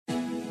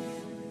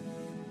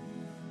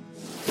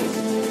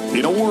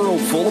In a world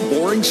full of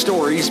boring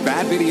stories,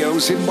 bad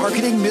videos, and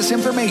marketing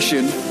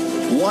misinformation,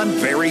 one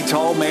very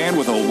tall man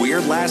with a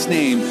weird last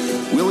name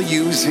will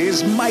use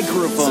his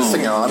microphone. Is this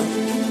thing on?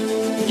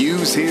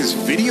 Use his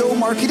video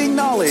marketing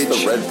knowledge.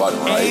 It's the red button,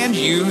 right? And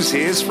use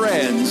his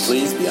friends.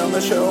 Please be on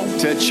the show.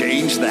 To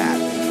change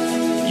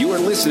that. You are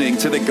listening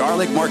to the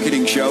Garlic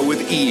Marketing Show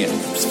with Ian.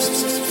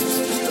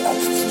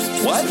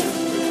 What?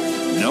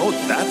 No,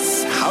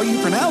 that's how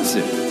you pronounce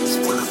it.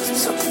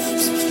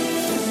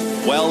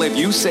 Well, if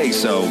you say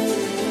so,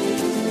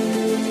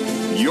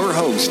 your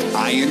host,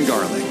 Ian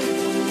Garlic.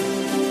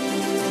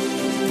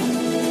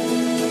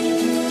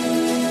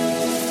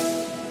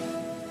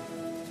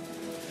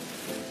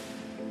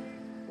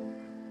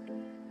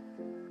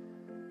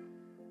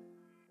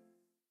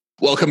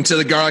 Welcome to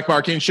the Garlic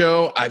Marketing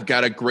Show. I've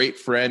got a great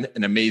friend,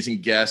 an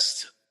amazing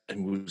guest,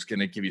 and who's going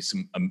to give you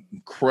some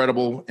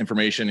incredible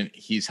information.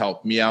 He's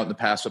helped me out in the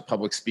past with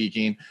public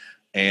speaking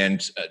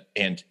and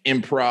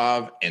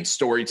improv and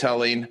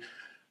storytelling.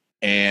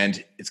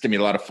 And it's going to be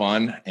a lot of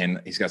fun.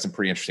 And he's got some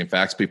pretty interesting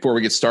facts. Before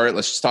we get started,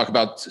 let's just talk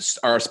about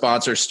our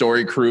sponsor,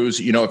 Story Cruise.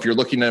 You know, if you're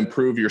looking to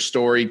improve your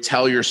story,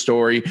 tell your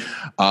story,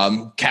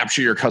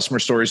 capture your customer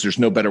stories, there's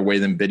no better way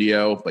than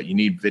video. But you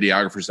need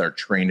videographers that are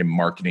trained in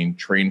marketing,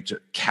 trained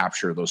to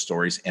capture those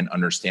stories and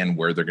understand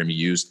where they're going to be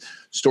used.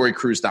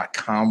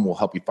 Storycruise.com will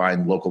help you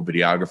find local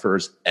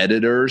videographers,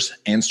 editors,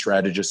 and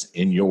strategists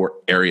in your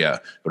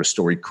area. Go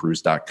to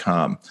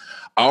storycruise.com.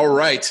 All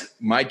right.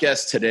 My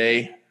guest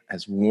today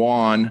has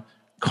won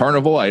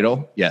Carnival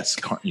Idol. Yes,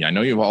 I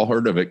know you've all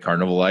heard of it,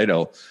 Carnival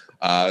Idol,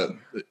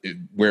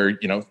 where,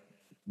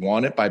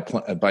 won it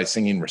by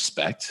singing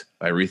Respect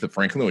by Aretha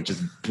Franklin, which is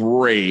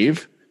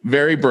brave,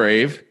 very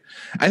brave.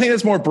 I think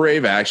that's more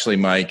brave, actually,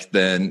 Mike,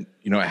 than,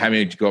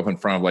 having to go up in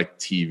front of like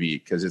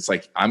TV, because it's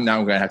like, I'm now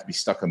going to have to be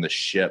stuck on the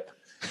ship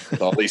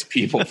with all these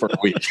people for a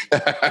week.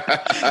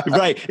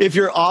 Right. If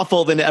you're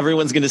awful, then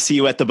everyone's going to see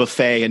you at the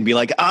buffet and be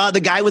like,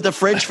 the guy with the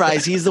French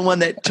fries, he's the one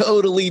that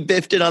totally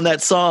biffed it on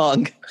that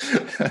song.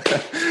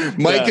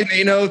 Mike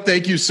Canino,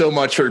 thank you so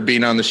much for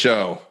being on the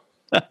show.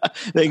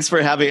 Thanks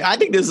for having me. I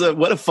think this is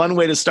what a fun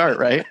way to start,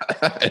 right?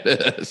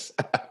 It is.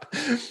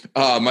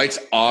 Mike's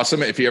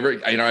awesome. If you ever,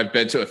 I've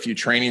been to a few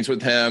trainings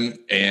with him,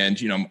 and,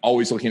 I'm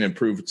always looking to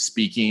improve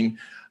speaking.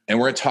 And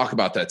we're going to talk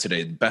about that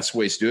today, the best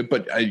ways to do it.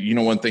 But,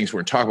 one of the things we're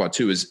going to talk about,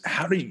 too, is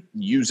how to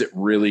use it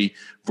really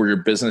for your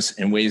business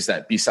in ways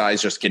that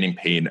besides just getting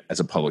paid as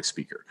a public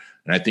speaker.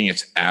 And I think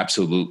it's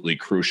absolutely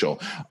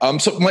crucial.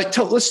 So, Mike,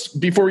 let's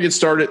before we get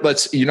started,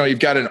 you've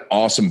got an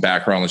awesome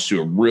background. Let's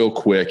do it real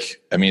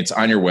quick. I mean, it's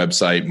on your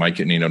website,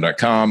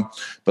 mikecanino.com.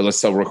 But let's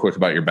tell real quick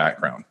about your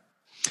background.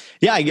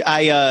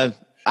 Yeah,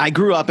 I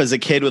grew up as a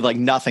kid with like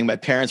nothing. My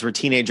parents were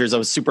teenagers. I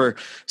was super,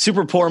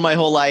 super poor my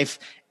whole life.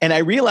 And I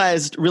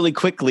realized really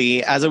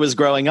quickly as I was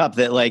growing up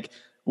that like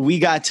we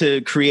got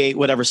to create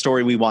whatever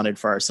story we wanted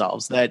for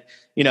ourselves. That,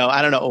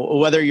 I don't know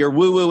whether you're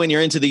woo-woo and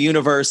you're into the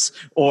universe,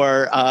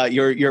 or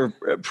you're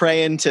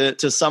praying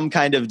to some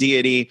kind of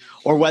deity,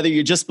 or whether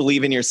you just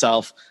believe in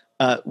yourself.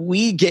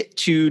 We get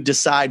to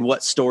decide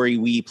what story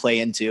we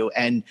play into,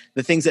 and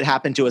the things that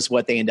happen to us,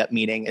 what they end up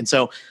meaning. And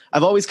so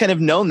I've always kind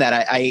of known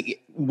that. I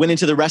went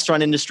into the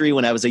restaurant industry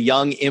when I was a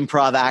young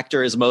improv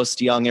actor, as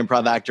most young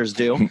improv actors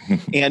do,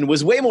 and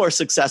was way more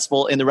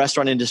successful in the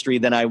restaurant industry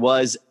than I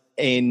was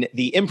in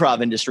the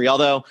improv industry,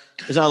 although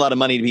there's not a lot of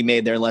money to be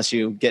made there unless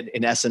you get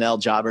an SNL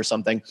job or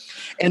something.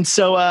 And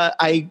so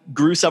I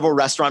grew several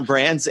restaurant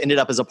brands, ended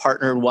up as a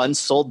partner in one,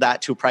 sold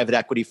that to a private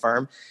equity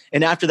firm.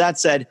 And after that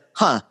said,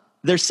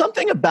 there's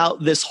something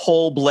about this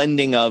whole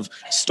blending of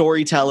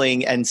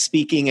storytelling and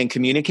speaking and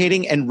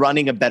communicating and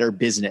running a better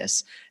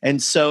business.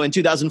 And so in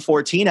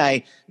 2014,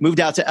 I moved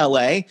out to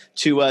LA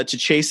to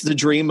chase the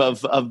dream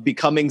of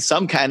becoming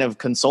some kind of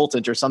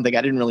consultant or something.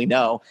 I didn't really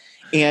know.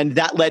 And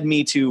that led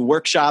me to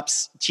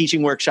workshops,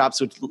 teaching workshops,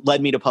 which led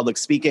me to public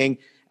speaking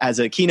as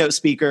a keynote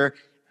speaker.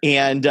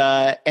 And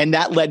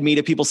that led me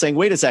to people saying,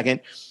 wait a second,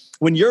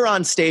 when you're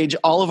on stage,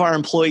 all of our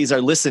employees are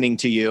listening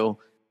to you.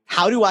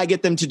 How do I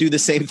get them to do the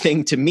same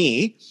thing to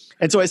me?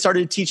 And so I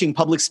started teaching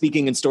public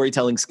speaking and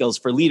storytelling skills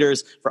for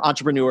leaders, for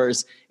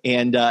entrepreneurs,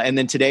 and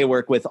then today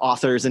work with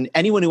authors and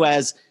anyone who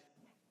has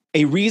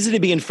a reason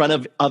to be in front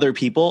of other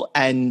people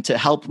and to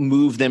help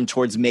move them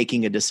towards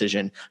making a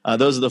decision.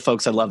 Those are the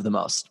folks I love the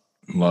most.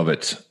 Love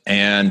it.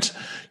 And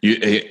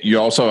you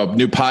also have a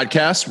new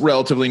podcast,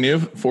 relatively new,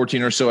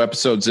 14 or so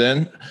episodes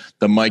in,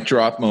 The Mic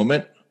Drop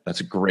Moment.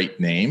 That's a great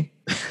name.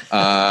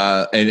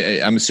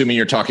 And I'm assuming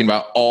you're talking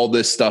about all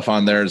this stuff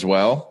on there as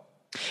well.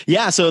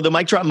 Yeah. So the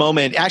Mic Drop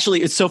Moment,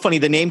 actually, it's so funny.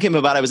 The name came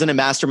about, I was in a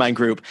mastermind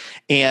group,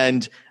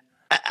 and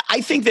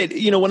I think that,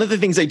 one of the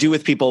things I do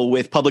with people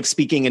with public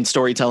speaking and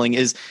storytelling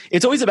is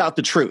it's always about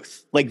the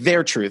truth, like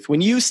their truth.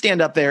 When you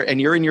stand up there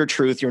and you're in your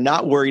truth, you're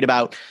not worried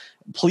about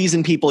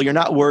pleasing people. You're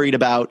not worried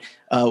about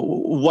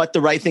what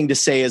the right thing to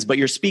say is, but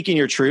you're speaking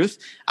your truth.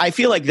 I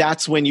feel like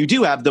that's when you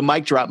do have the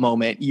mic drop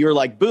moment. You're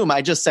like, boom,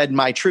 I just said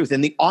my truth.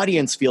 And the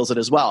audience feels it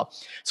as well.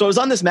 So I was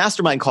on this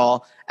mastermind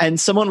call and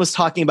someone was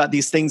talking about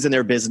these things in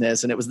their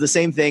business. And it was the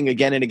same thing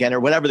again and again, or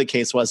whatever the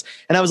case was.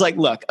 And I was like,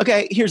 look,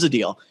 okay, here's the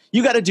deal.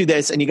 You got to do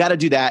this and you got to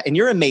do that. And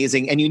you're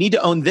amazing. And you need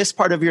to own this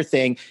part of your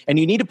thing. And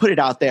you need to put it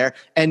out there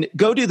and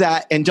go do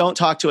that. And don't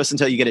talk to us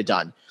until you get it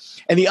done.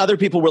 And the other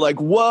people were like,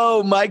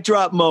 whoa, mic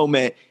drop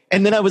moment.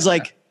 And then I was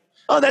like,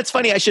 oh, that's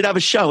funny. I should have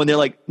a show. And they're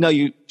like, no,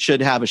 you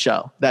should have a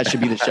show. That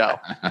should be the show.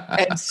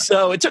 And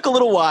so it took a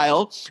little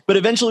while, but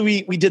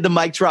eventually we did the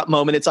mic drop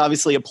moment. It's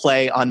obviously a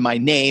play on my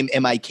name,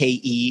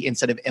 M-I-K-E,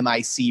 instead of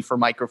M-I-C for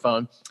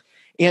microphone.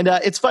 And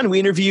it's fun. We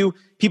interview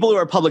people who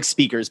are public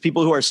speakers,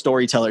 people who are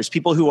storytellers,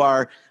 people who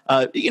are,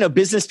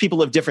 business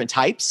people of different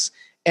types.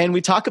 And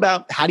we talk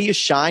about how do you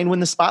shine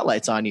when the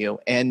spotlight's on you.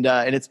 And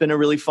it's been a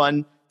really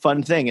fun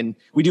thing. And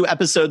we do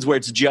episodes where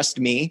it's just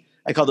me.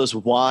 I call those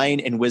Wine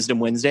and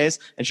Wisdom Wednesdays.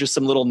 It's just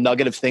some little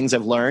nugget of things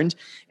I've learned.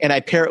 And I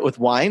pair it with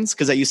wines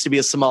because I used to be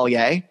a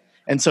sommelier.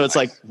 And so it's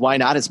like, why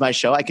not? It's my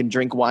show. I can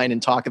drink wine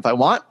and talk if I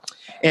want.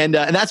 And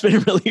that's been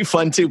really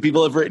fun too.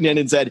 People have written in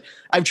and said,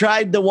 I've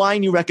tried the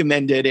wine you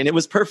recommended and it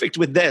was perfect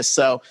with this.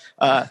 So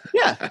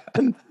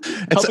helping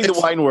the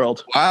wine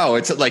world. Wow.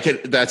 It's like,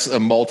 that's a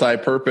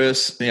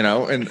multi-purpose,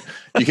 and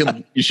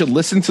you should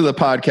listen to the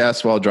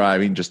podcast while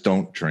driving. Just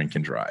don't drink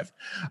and drive.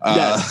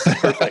 Yes,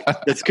 perfect.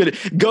 That's good.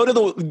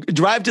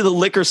 Drive to the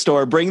liquor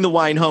store, bring the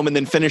wine home, and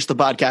then finish the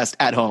podcast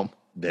at home.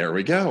 There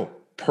we go.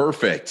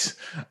 Perfect.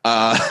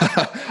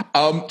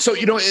 So,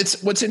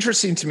 it's what's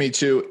interesting to me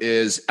too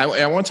is I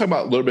want to talk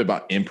about a little bit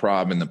about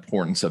improv and the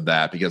importance of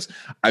that, because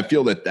I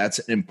feel that that's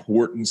an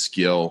important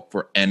skill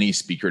for any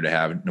speaker to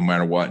have no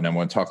matter what. And I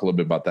want to talk a little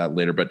bit about that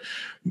later. But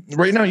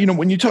right now,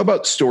 when you talk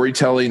about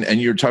storytelling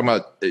and you're talking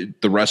about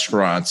the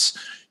restaurants,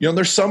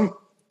 there's some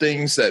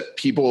things that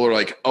people are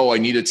like, oh, I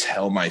need to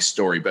tell my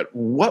story. But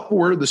what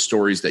were the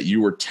stories that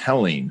you were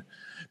telling?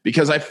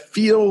 Because I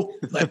feel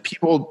that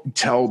people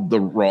tell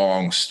the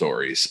wrong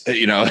stories, and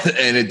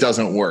it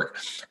doesn't work.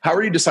 How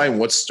are you deciding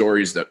what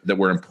stories that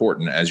were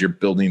important as you're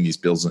building these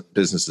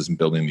businesses and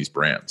building these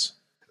brands?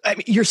 I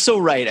mean, you're so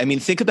right. I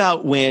mean, think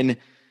about when,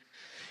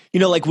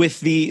 like with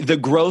the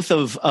growth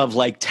of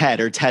like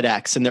TED or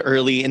TEDx in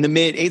the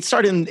mid, it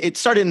started in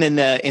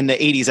the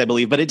 80s, I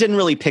believe, but it didn't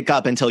really pick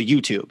up until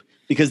YouTube,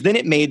 because then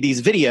it made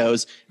these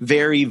videos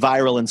very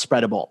viral and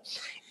spreadable.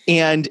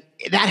 And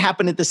that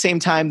happened at the same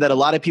time that a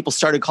lot of people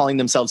started calling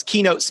themselves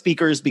keynote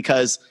speakers,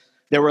 because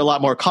there were a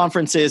lot more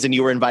conferences and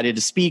you were invited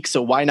to speak.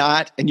 So why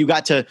not? And you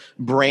got to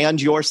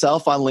brand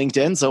yourself on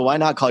LinkedIn. So why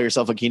not call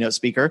yourself a keynote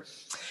speaker?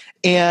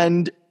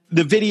 And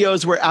the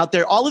videos were out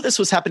there. All of this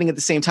was happening at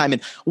the same time.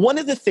 And one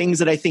of the things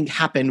that I think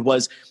happened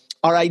was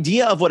our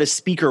idea of what a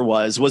speaker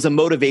was a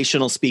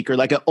motivational speaker,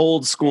 like an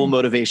old school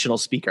motivational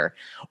speaker,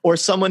 or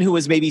someone who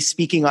was maybe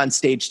speaking on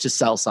stage to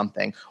sell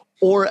something,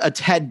 or a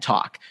TED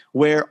Talk,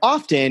 where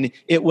often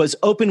it was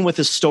open with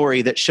a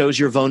story that shows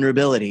your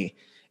vulnerability.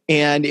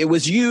 And it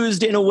was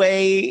used in a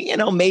way,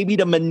 maybe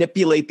to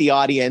manipulate the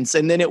audience.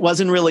 And then it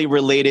wasn't really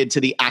related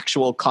to the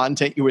actual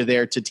content you were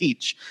there to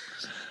teach.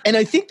 And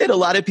I think that a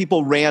lot of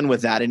people ran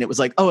with that. And it was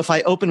like, oh, if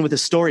I open with a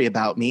story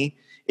about me,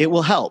 it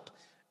will help.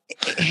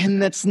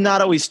 And that's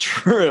not always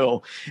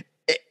true.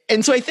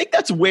 And so I think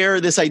that's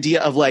where this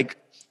idea of like,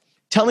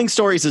 telling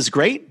stories is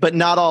great, but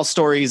not all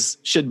stories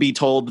should be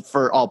told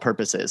for all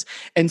purposes.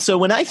 And so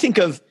when I think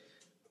of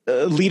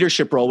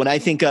leadership role, when I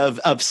think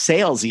of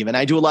sales even,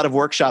 I do a lot of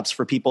workshops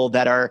for people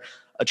that are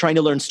trying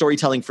to learn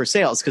storytelling for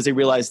sales, because they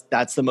realize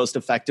that's the most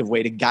effective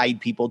way to guide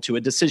people to a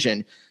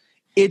decision.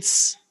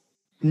 It's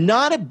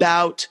not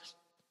about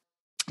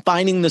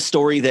finding the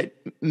story that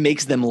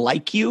makes them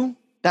like you.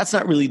 That's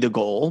not really the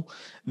goal.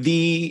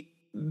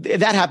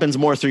 That happens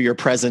more through your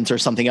presence or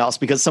something else,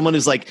 because someone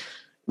who's like,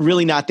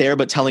 really not there,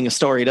 but telling a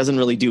story doesn't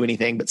really do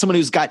anything. But someone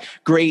who's got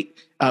great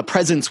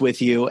presence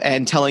with you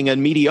and telling a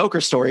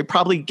mediocre story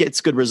probably gets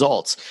good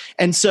results.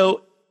 And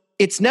so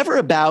it's never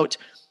about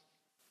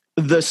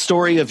the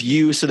story of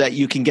you so that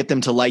you can get them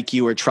to like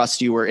you or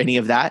trust you or any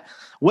of that.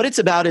 What it's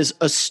about is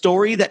a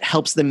story that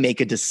helps them make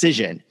a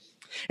decision.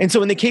 And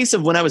so in the case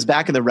of when I was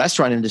back in the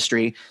restaurant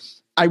industry,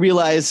 I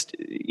realized,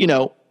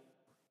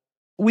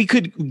 we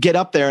could get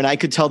up there and I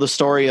could tell the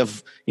story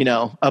of,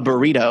 a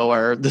burrito,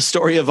 or the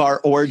story of our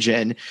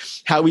origin,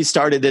 how we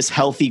started this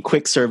healthy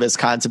quick service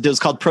concept. It was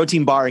called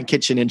Protein Bar and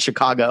Kitchen in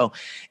Chicago.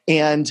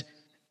 And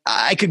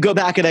I could go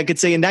back and I could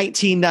say in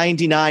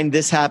 1999,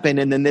 this happened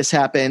and then this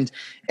happened.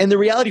 And the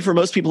reality for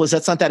most people is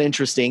that's not that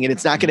interesting, and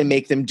it's not going to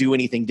make them do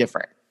anything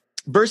different.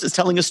 Versus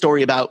telling a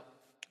story about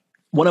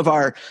one of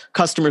our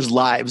customers'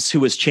 lives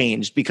who was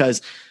changed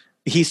because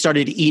he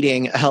started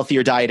eating a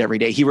healthier diet every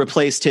day. He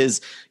replaced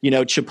his,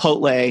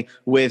 Chipotle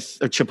with,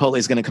 or Chipotle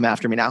is going to come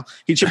after me now.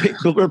 He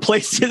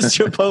replaced his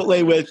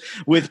Chipotle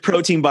with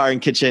Protein Bar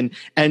and Kitchen,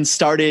 and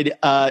started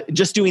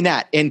just doing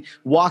that and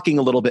walking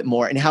a little bit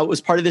more. And how it was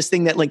part of this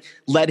thing that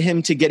led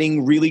him to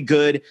getting really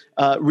good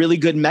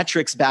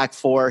metrics back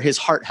for his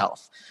heart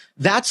health.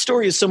 that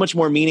story is so much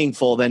more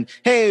meaningful than,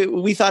 hey,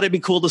 we thought it'd be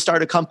cool to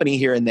start a company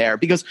here and there.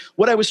 Because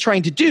what I was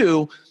trying to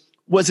do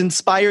was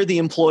inspire the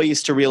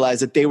employees to realize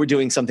that they were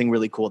doing something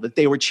really cool, that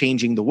they were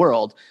changing the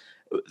world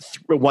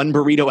one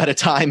burrito at a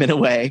time in a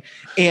way.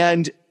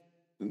 And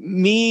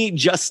me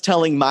just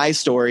telling my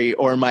story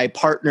or my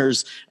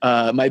partner's,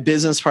 my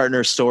business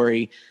partner's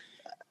story,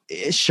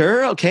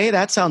 sure, okay,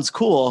 that sounds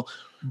cool.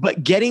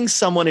 But getting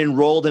someone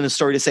enrolled in a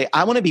story to say,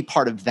 I want to be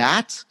part of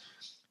that,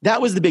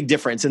 that was the big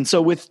difference. And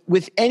so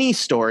with any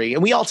story,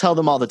 and we all tell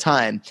them all the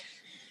time,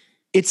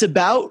 it's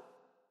about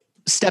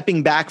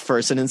stepping back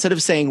first. And instead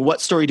of saying,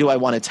 what story do I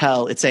want to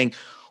tell? It's saying,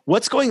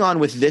 what's going on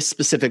with this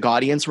specific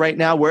audience right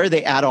now? Where are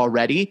they at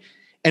already?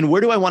 And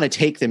where do I want to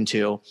take them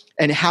to?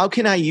 And how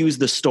can I use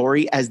the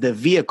story as the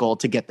vehicle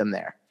to get them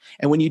there?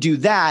 And when you do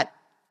that,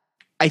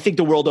 I think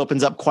the world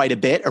opens up quite a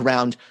bit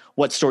around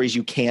what stories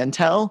you can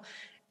tell.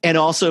 And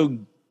also,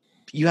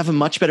 you have a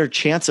much better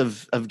chance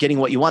of getting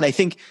what you want. I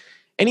think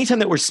anytime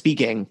that we're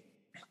speaking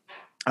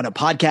on a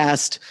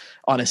podcast,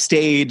 on a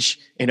stage,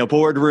 in a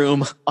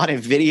boardroom, on a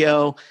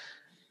video,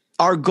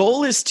 our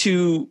goal is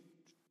to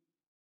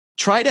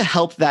try to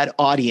help that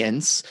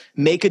audience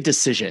make a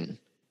decision.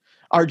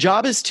 Our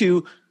job is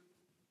to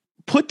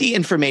put the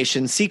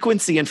information,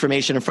 sequence the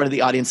information in front of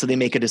the audience so they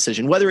make a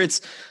decision, whether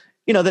it's,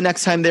 the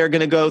next time they're going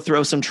to go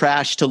throw some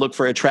trash to look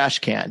for a trash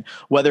can,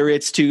 whether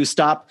it's to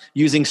stop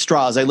using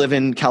straws. I live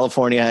in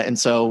California, and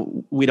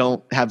so we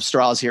don't have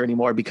straws here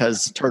anymore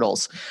because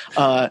turtles.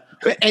 And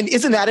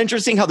isn't that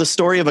interesting how the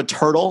story of a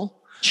turtle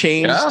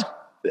changed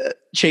the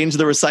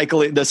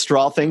recycling, the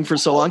straw thing for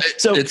so long?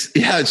 So it's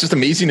just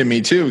amazing to me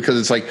too, because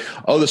it's like,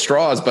 oh, the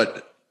straws,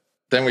 but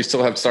then we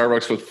still have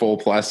Starbucks with full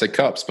plastic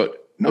cups, but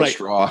no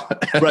straw.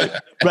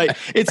 right.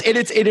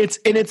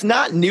 It's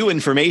not new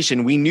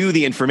information. We knew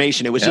the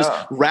information. It was just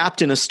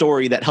wrapped in a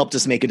story that helped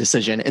us make a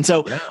decision. And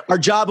so our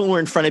job when we're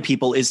in front of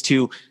people is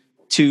to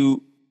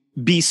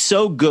be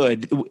so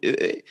good.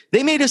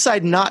 They may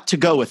decide not to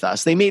go with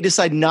us. They may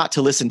decide not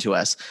to listen to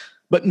us,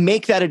 but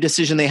make that a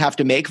decision they have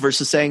to make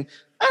versus saying,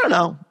 I don't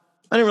know,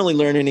 I didn't really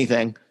learn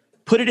anything.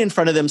 Put it in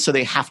front of them so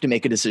they have to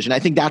make a decision. I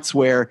think that's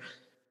where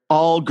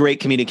all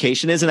great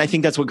communication is. And I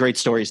think that's what great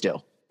stories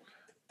do.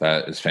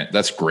 That's great.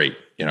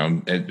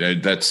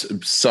 That's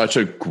such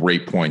a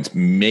great point.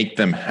 Make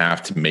them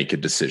have to make a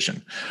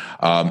decision.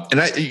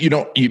 And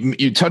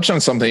you touched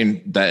on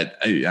something that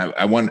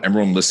I want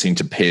everyone listening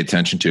to pay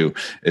attention to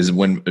is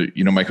when,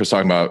 Mike was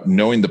talking about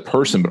knowing the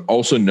person, but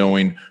also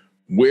knowing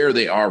where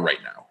they are right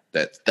now.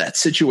 That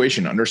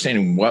situation,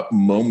 understanding what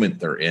moment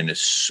they're in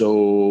is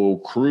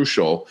so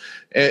crucial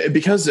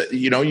because,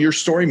 your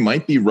story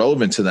might be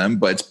relevant to them,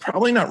 but it's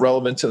probably not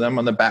relevant to them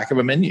on the back of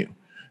a menu.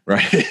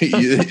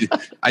 Right.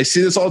 I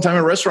see this all the time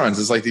in restaurants.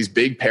 It's like these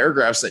big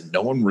paragraphs that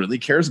no one really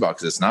cares about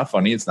because it's not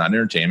funny. It's not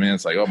entertainment.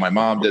 It's like, oh, my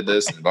mom did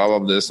this and blah, blah,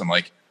 blah, this. I'm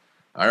like,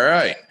 all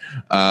right.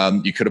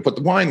 You could have put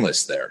the wine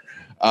list there.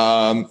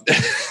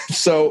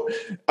 So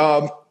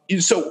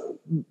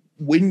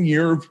when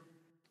you're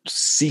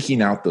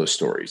seeking out those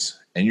stories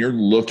and you're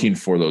looking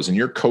for those and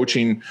you're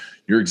coaching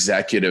your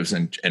executives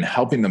and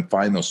helping them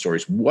find those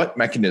stories, what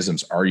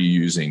mechanisms are you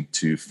using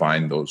to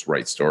find those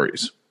right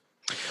stories?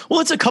 Well,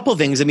 it's a couple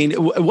things. I mean,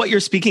 what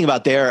you're speaking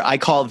about there, I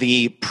call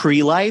the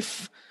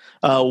pre-life.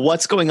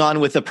 What's going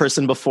on with the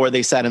person before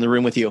they sat in the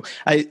room with you?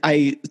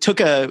 I took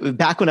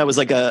back when I was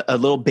like a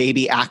little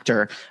baby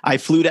actor, I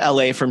flew to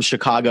LA from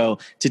Chicago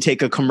to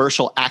take a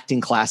commercial acting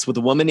class with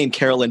a woman named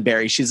Carolyn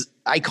Berry. She's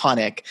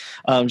iconic.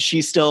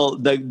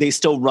 They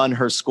still run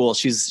her school.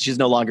 She's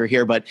no longer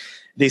here, but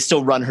they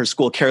still run her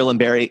school, Carolyn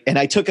Berry. And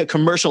I took a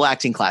commercial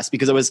acting class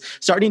because I was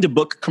starting to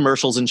book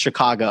commercials in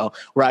Chicago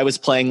where I was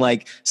playing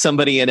like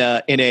somebody in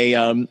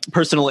a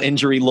personal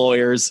injury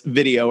lawyer's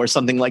video or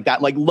something like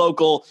that, like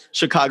local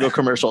Chicago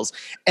commercials.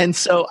 And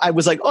so I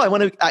was like, oh, I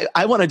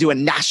want to do a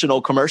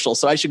national commercial.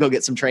 So I should go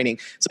get some training.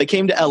 So I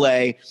came to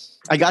LA,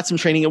 I got some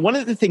training. And one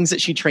of the things that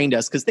she trained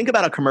us, because think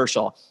about a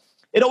commercial,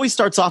 it always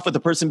starts off with the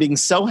person being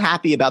so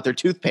happy about their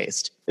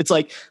toothpaste. It's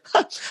like,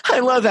 I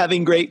love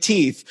having great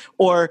teeth.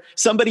 Or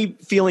somebody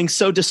feeling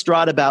so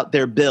distraught about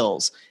their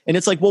bills. And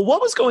it's like, well,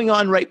 what was going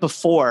on right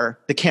before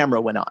the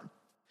camera went on?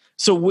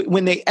 So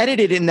when they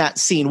edited in that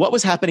scene, what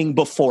was happening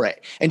before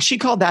it? And she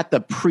called that the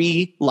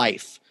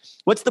pre-life.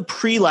 What's the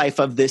pre-life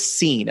of this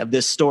scene, of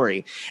this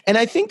story? And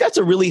I think that's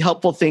a really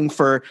helpful thing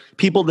for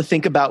people to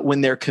think about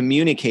when they're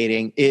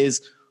communicating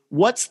is,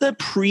 what's the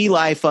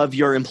pre-life of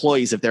your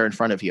employees if they're in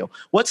front of you?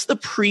 What's the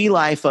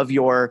pre-life of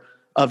your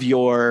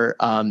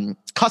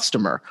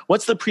customer?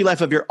 What's the pre-life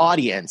of your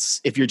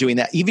audience if you're doing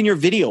that? Even your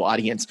video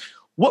audience.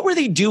 What were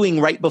they doing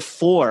right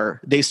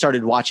before they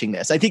started watching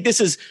this? I think this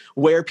is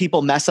where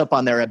people mess up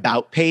on their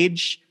about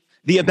page.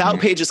 The about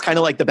page is kind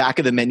of like the back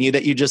of the menu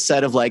that you just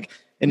said of like,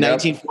 in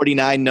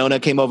 1949, Nona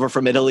came over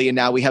from Italy and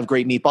now we have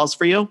great meatballs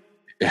for you.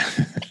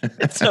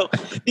 So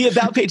the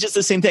about page is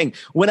the same thing.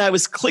 When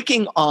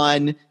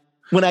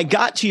I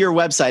got to your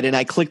website and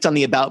I clicked on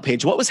the about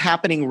page, what was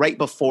happening right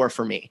before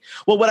for me?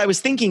 Well, what I was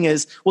thinking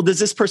is, well, does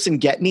this person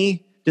get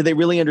me? Do they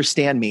really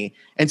understand me?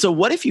 And so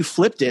what if you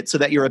flipped it so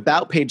that your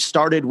about page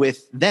started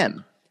with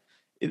them?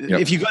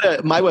 Yep. If you go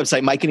to my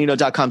website,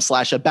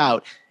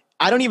 mikeandino.com/about,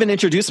 I don't even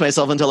introduce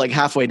myself until like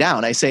halfway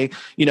down. I say,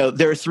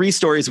 there are 3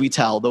 stories we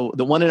tell,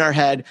 the one in our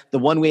head, the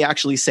one we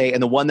actually say,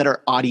 and the one that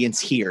our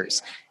audience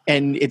hears.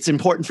 And it's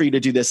important for you to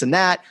do this and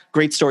that.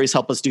 Great stories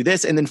help us do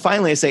this. And then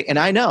finally I say, and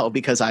I know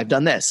because I've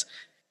done this.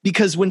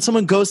 Because when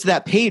someone goes to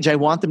that page, I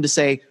want them to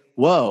say,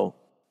 whoa,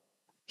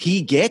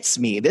 he gets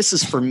me. This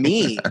is for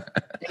me.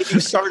 If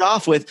you start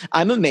off with,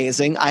 I'm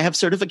amazing, I have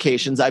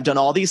certifications, I've done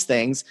all these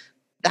things,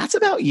 that's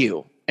about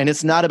you. And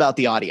it's not about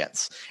the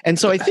audience. And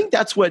so I think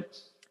that's what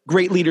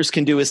great leaders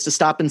can do, is to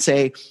stop and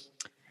say,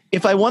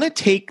 if I want to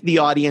take the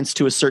audience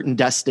to a certain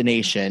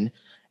destination,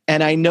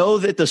 and I know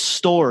that the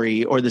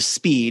story or the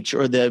speech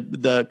or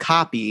the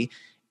copy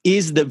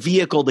is the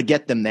vehicle to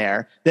get them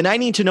there, then I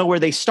need to know where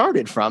they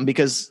started from,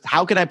 because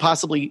how can I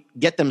possibly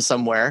get them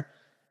somewhere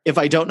if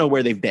I don't know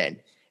where they've been?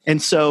 And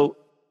so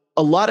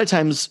a lot of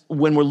times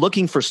when we're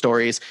looking for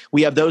stories,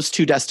 we have those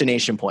 2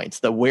 destination points,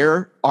 the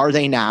where are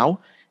they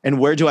now and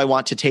where do I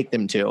want to take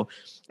them to?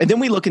 And then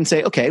we look and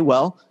say, okay,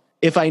 well,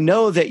 if I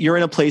know that you're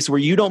in a place where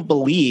you don't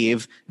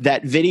believe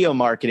that video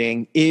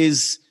marketing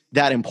is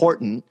that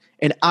important,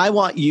 and I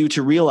want you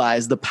to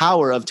realize the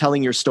power of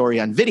telling your story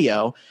on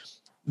video,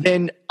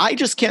 then I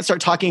just can't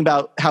start talking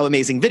about how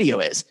amazing video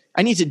is.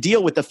 I need to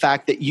deal with the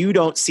fact that you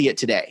don't see it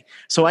today.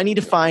 So I need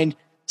to find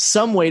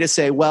some way to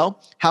say,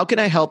 well, how can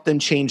I help them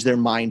change their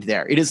mind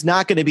there? It is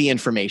not going to be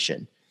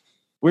information.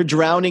 We're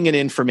drowning in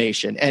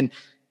information. And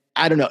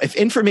I don't know, if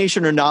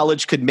information or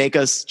knowledge could make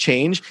us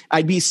change,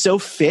 I'd be so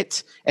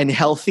fit and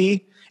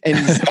healthy. And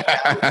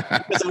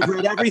because I've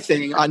read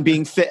everything on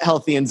being fit,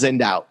 healthy, and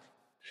zenned out.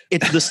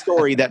 It's the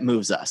story that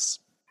moves us.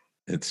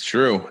 It's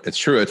true. It's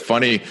true. It's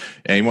funny.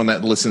 Anyone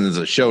that listens to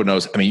the show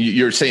knows, I mean,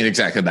 you're saying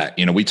exactly that.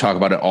 We talk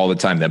about it all the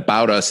time. The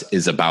about us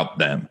is about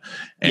them.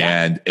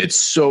 Yeah. And it's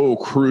so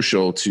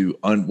crucial to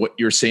what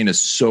you're saying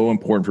is so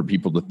important for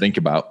people to think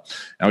about.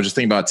 And I was just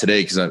thinking about it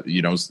today because I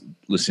was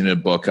listening to a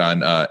book on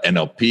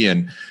NLP,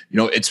 and,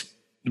 it's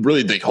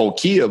really the whole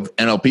key of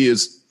NLP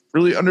is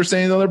really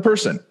understanding the other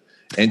person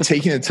and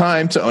taking the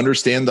time to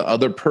understand the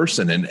other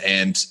person.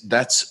 And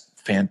that's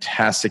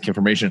fantastic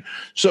information.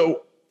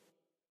 So,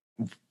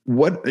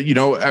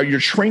 you're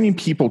training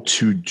people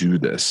to do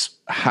this.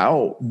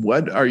 How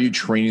are you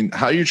training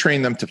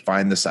them to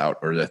find this out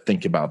or to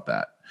think about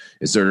that?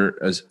 Is there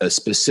a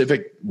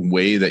specific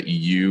way that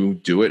you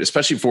do it,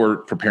 especially for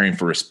preparing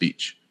for a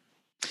speech?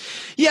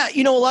 Yeah.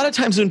 A lot of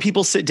times when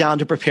people sit down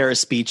to prepare a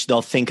speech,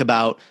 they'll think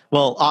about,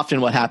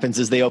 often what happens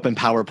is they open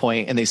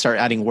PowerPoint and they start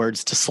adding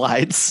words to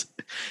slides.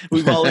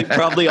 We've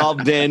probably all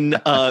been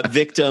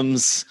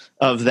victims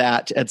of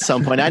that at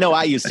some point. I know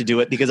I used to do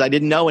it because I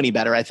didn't know any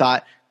better. I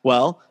thought,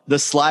 well, the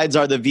slides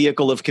are the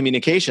vehicle of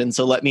communication,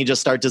 so let me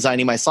just start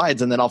designing my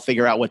slides and then I'll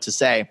figure out what to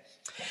say.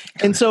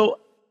 And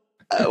so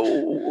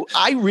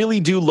I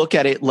really do look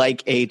at it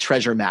like a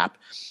treasure map.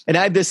 And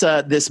I have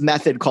this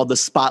method called the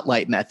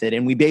spotlight method.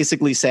 And we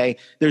basically say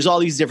there's all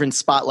these different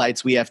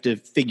spotlights we have to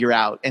figure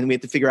out. And we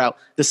have to figure out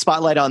the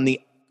spotlight on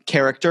the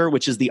character,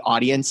 which is the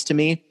audience to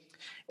me.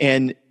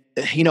 And,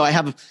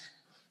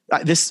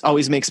 this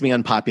always makes me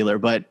unpopular,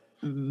 but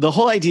the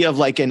whole idea of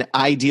like an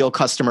ideal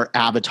customer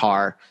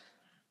avatar,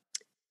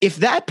 if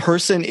that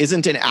person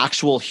isn't an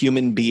actual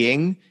human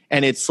being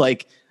and it's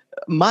like,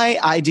 my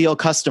ideal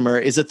customer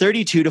is a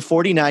 32 to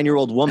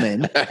 49-year-old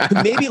woman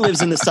who maybe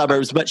lives in the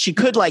suburbs, but she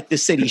could like the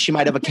city. She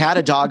might have a cat,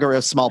 a dog, or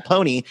a small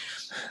pony.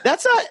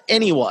 That's not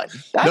anyone.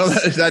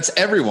 That's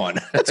everyone.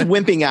 That's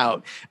wimping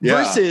out.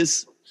 Yeah.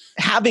 Versus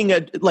having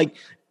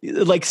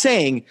like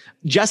saying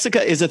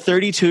Jessica is a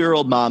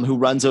 32-year-old mom who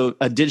runs a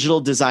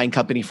digital design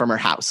company from her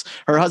house.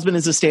 Her husband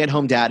is a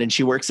stay-at-home dad, and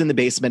she works in the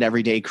basement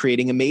every day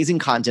creating amazing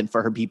content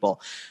for her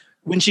people.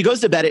 When she goes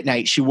to bed at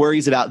night, she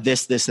worries about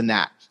this, this, and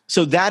that.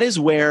 So that is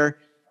where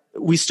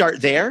we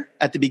start there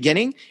at the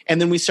beginning.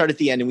 And then we start at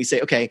the end and we say,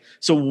 okay,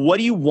 so what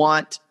do you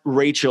want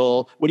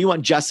Rachel? What do you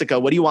want Jessica?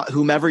 What do you want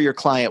whomever your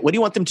client? What do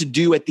you want them to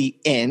do at the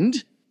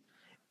end?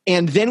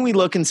 And then we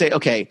look and say,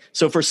 okay,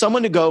 so for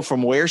someone to go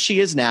from where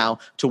she is now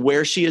to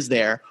where she is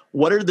there,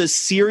 what are the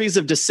series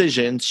of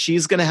decisions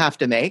she's going to have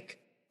to make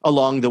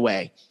along the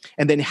way?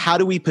 And then how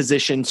do we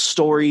position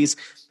stories,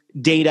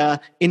 data,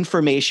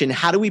 information?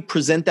 How do we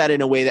present that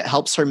in a way that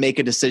helps her make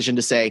a decision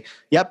to say,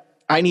 yep,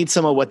 I need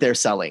some of what they're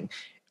selling.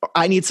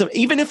 I need some,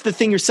 even if the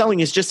thing you're selling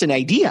is just an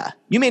idea.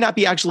 You may not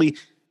be actually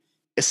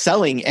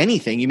selling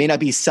anything. You may not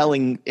be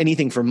selling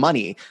anything for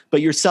money,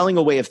 but you're selling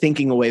a way of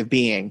thinking, a way of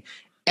being.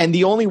 And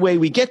the only way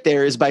we get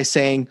there is by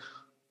saying,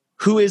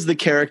 who is the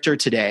character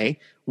today?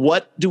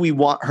 What do we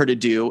want her to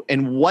do?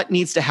 And what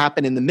needs to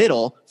happen in the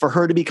middle for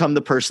her to become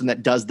the person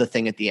that does the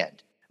thing at the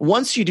end?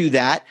 Once you do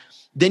that,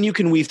 then you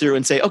can weave through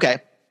and say, okay,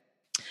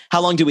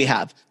 how long do we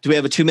have? Do we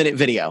have a 2-minute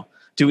video?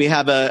 Do we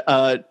have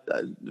a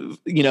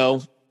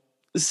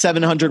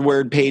 700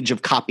 word page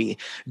of copy?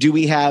 Do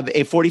we have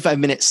a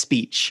 45-minute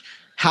speech?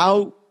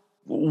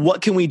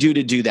 what can we do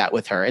to do that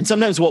with her? And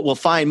sometimes what we'll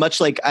find, much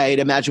like I'd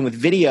imagine with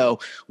video,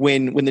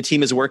 when the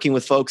team is working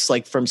with folks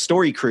like from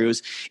Story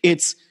Cruise,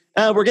 it's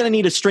we're going to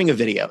need a string of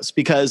videos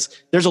because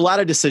there's a lot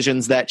of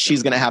decisions that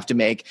she's going to have to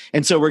make.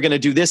 And so we're going to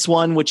do this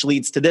one, which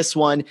leads to this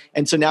one.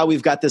 And so now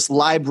we've got this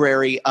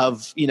library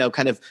of,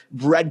 kind of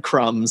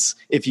breadcrumbs,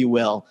 if you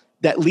will,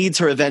 that leads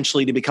her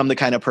eventually to become the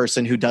kind of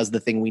person who does the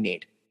thing we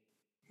need.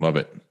 Love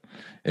it.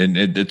 And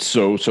it's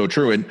so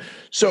true. And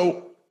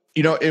so,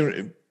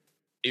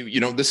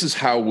 this is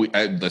how we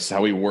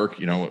work,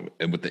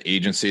 with the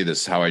agency.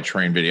 This is how I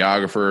train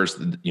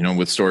videographers,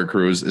 with Story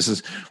Cruise. This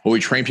is what we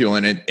train people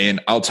in it.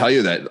 And I'll tell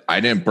you that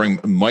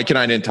Mike and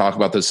I didn't talk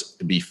about this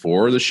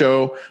before the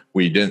show.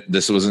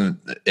 This wasn't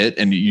it.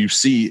 And you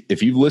see,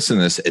 if you listen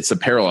to this, it's a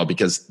parallel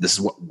because this is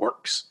what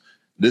works.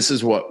 This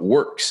is what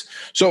works.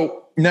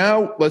 So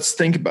now let's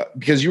think about,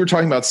 because you were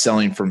talking about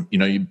selling from,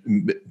 you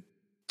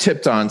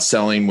tipped on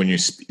selling when you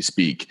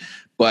speak.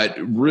 But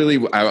really,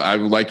 I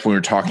liked when we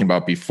were talking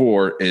about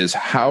before is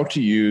how to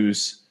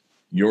use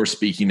your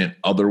speaking in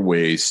other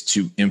ways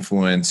to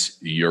influence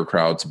your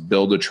crowd, to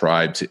build a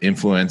tribe, to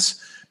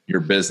influence your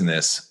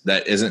business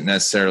that isn't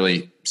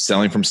necessarily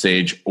selling from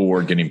stage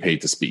or getting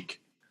paid to speak.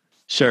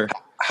 Sure.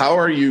 How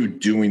are you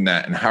doing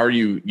that? And how are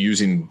you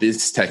using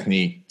this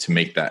technique to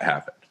make that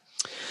happen?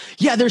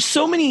 Yeah, there's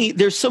so many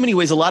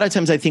ways. A lot of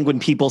times I think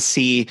when people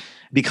see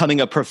becoming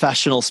a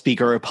professional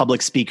speaker or a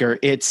public speaker,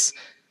 it's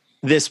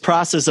this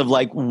process of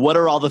like, what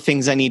are all the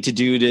things I need to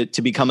do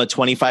to become a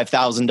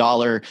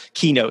 $25,000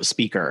 keynote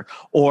speaker?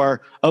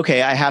 Or,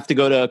 okay, I have to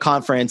go to a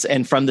conference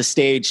and from the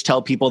stage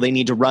tell people they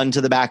need to run to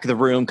the back of the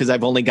room because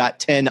I've only got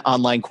 10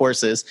 online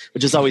courses,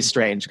 which is always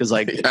strange because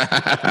like,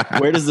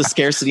 where does the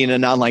scarcity in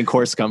an online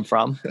course come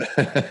from?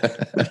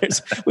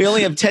 We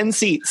only have 10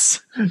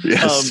 seats.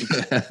 Yes.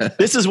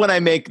 This is when I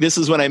make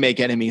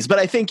enemies. But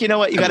I think, you know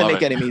what? You got to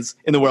make enemies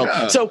in the world.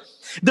 Yeah. So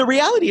the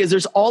reality is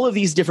there's all of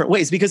these different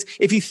ways, because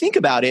if you think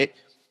about it,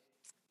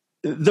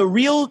 the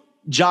real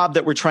job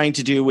that we're trying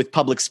to do with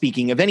public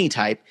speaking of any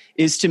type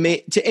is to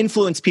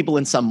influence people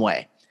in some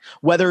way.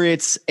 Whether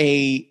it's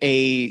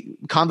a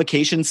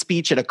convocation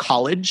speech at a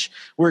college,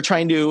 we're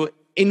trying to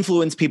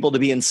influence people to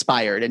be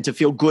inspired and to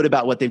feel good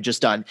about what they've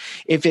just done.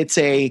 If it's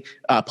a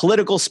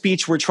political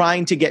speech, we're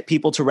trying to get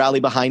people to rally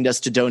behind us,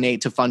 to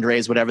donate, to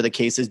fundraise, whatever the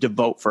case is, to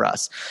vote for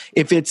us.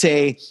 If it's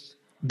a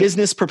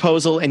business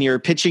proposal and you're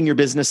pitching your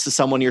business to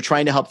someone, you're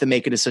trying to help them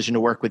make a decision to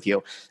work with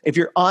you. If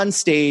you're on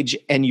stage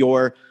and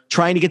you're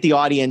trying to get the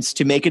audience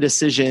to make a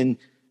decision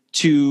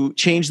to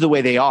change the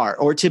way they are,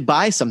 or to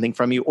buy something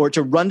from you, or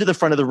to run to the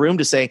front of the room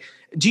to say,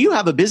 do you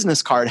have a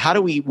business card? How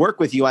do we work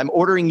with you? I'm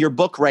ordering your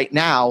book right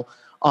now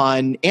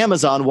on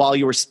Amazon while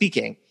you were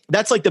speaking.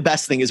 That's like the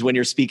best thing is when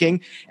you're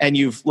speaking and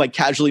you've like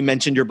casually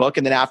mentioned your book,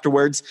 and then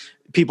afterwards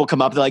people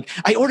come up, they're like,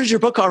 I ordered your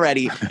book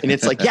already. And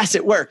it's like, yes,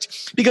 it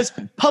worked. Because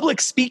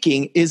public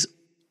speaking is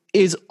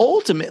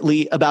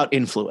ultimately about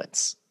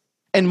influence.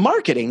 And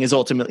marketing is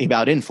ultimately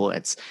about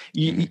influence.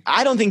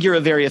 I don't think you're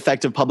a very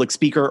effective public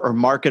speaker or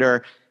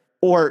marketer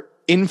or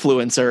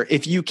influencer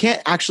if you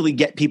can't actually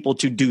get people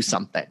to do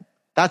something.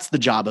 That's the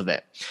job of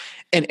it.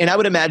 And I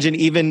would imagine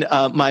even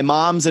my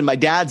moms and my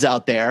dads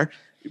out there,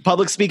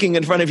 public speaking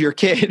in front of your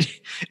kid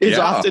is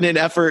often an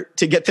effort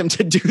to get them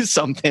to do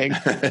something.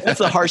 That's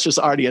the harshest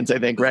audience, I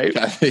think, right?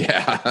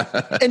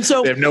 Yeah. And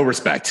so they have no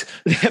respect.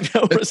 They have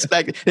no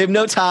respect. They have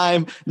no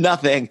time,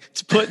 nothing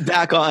to put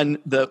back on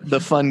the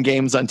fun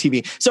games on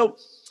TV. So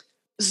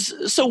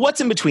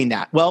what's in between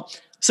that? Well,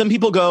 some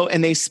people go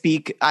and they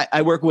speak.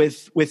 I work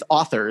with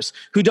authors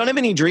who don't have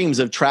any dreams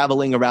of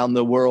traveling around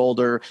the world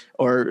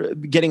or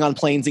getting on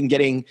planes and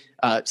getting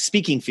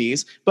speaking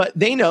fees, but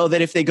they know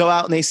that if they go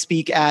out and they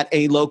speak at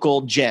a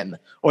local gym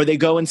or they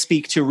go and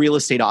speak to real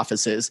estate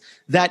offices,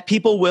 that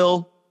people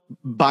will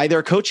buy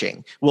their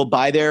coaching, will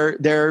buy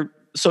their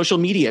social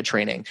media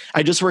training.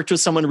 I just worked with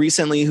someone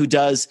recently who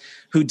does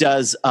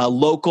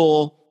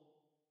local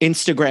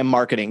Instagram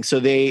marketing. So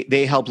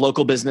they help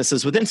local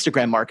businesses with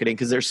Instagram marketing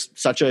because there's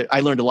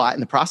I learned a lot in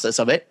the process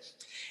of it.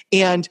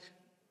 And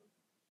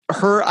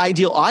her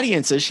ideal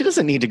audience is she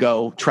doesn't need to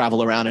go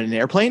travel around in an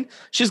airplane.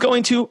 She's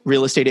going to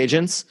real estate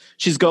agents.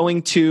 She's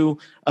going to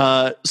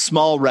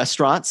small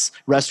restaurants,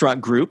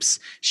 restaurant groups.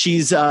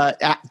 She's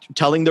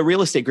telling the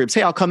real estate groups,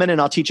 hey, I'll come in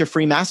and I'll teach a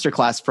free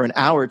masterclass for an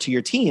hour to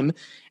your team.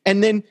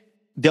 And then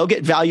they'll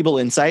get valuable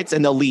insights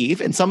and they'll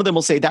leave. And some of them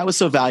will say, that was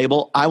so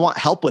valuable, I want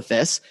help with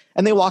this.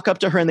 And they walk up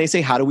to her and they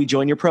say, how do we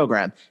join your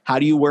program? How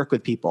do you work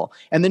with people?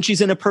 And then she's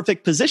in a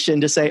perfect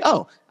position to say,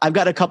 oh, I've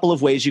got a couple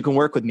of ways you can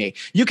work with me.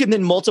 You can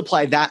then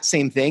multiply that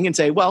same thing and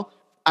say, well,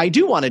 I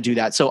do want to do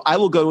that. So I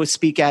will go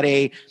speak at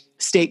a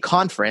state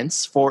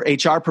conference for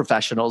HR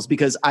professionals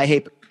because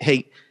I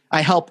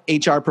help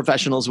HR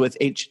professionals with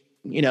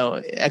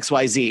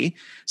XYZ.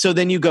 So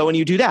then you go and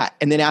you do that.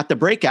 And then at the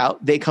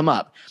breakout, they come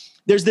up.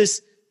 There's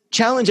this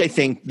challenge, I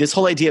think, this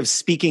whole idea of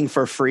speaking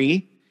for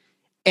free.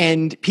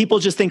 And people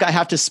just think I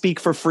have to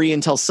speak for free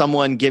until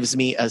someone gives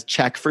me a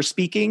check for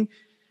speaking.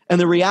 And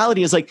the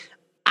reality is, like,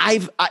 I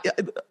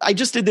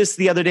just did this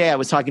the other day. I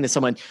was talking to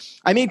someone.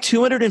 I made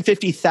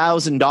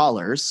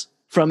 $250,000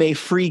 from a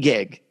free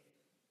gig.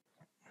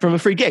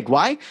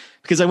 Why?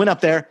 Because I went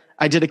up there,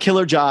 I did a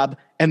killer job,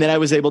 and then I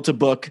was able to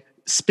book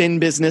spin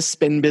business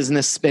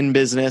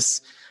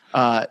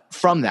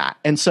from that.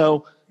 And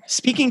so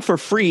speaking for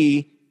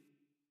free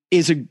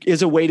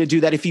is a way to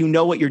do that if you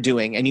know what you're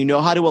doing and you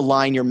know how to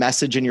align your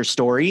message and your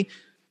story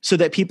so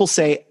that people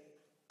say,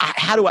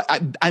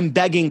 I'm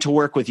begging to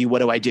work with you. What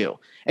do I do?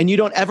 And you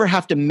don't ever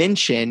have to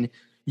mention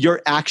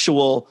your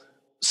actual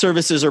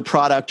services or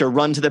product or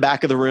run to the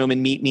back of the room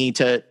and meet me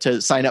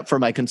to sign up for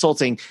my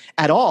consulting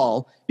at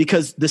all,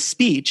 because the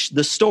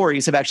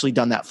stories have actually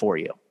done that for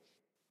you.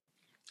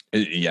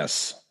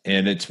 Yes.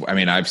 And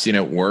I've seen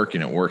it work,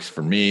 and it works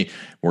for me,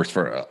 works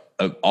for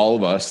all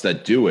of us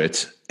that do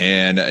it.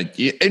 And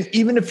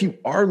even if you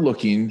are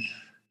looking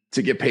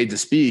to get paid to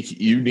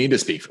speak, you need to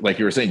speak. Like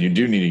you were saying, you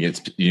need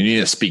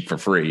to speak for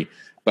free.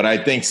 But I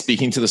think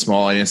speaking to the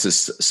small audience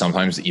is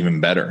sometimes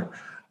even better.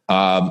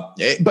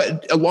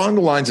 But along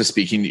the lines of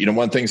speaking,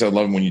 one of the things I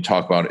love when you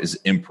talk about is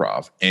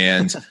improv.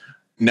 And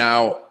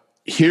now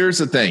here's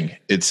the thing.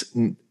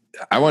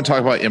 I want to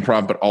talk about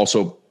improv, but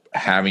also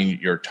having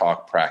your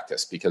talk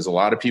practice, because a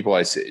lot of people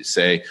I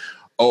say,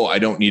 oh, I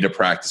don't need to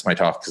practice my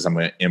talk because I'm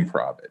going to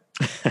improv it.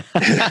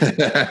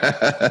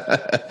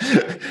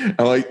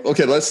 I'm like,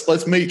 okay,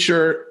 let's make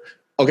sure.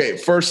 Okay,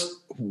 first,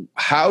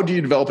 how do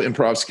you develop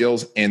improv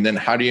skills? And then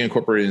how do you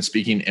incorporate it in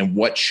speaking, and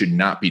what should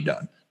not be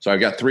done? So I've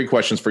got 3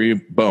 questions for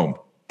you. Boom.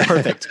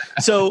 Perfect.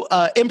 So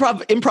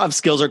improv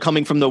skills are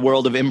coming from the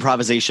world of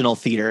improvisational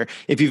theater.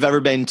 If you've ever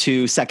been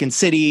to Second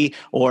City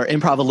or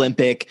Improv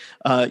Olympic,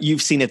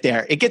 you've seen it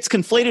there. It gets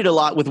conflated a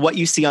lot with what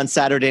you see on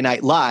Saturday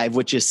Night Live,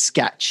 which is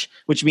sketch,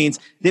 which means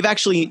they've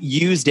actually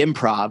used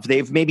improv.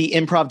 They've maybe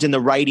improved in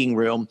the writing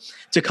room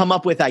to come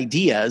up with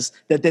ideas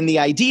that then the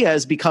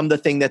ideas become the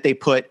thing that they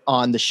put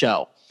on the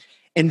show.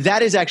 And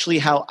that is actually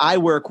how I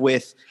work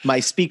with my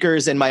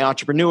speakers and my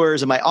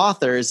entrepreneurs and my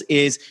authors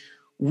is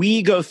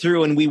we go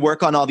through and we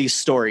work on all these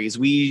stories.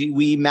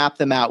 We map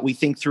them out. We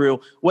think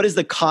through what is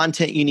the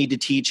content you need to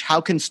teach?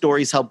 How can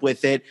stories help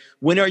with it?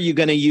 When are you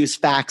going to use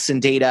facts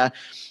and data?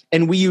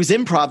 And we use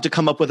improv to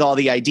come up with all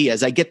the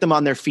ideas. I get them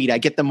on their feet. I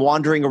get them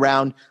wandering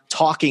around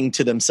talking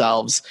to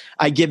themselves.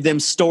 I give them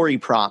story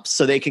prompts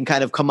so they can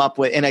kind of come up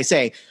with, and I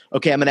say,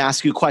 okay, I'm going to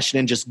ask you a question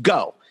and just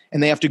go.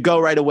 And they have to go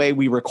right away.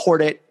 We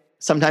record it.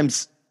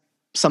 Sometimes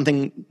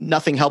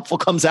nothing helpful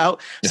comes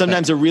out.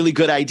 Sometimes a really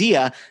good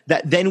idea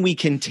that then we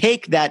can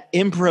take that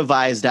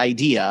improvised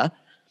idea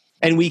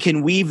and we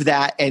can weave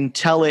that and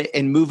tell it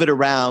and move it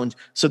around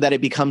so that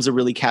it becomes a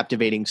really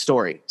captivating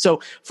story.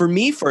 So for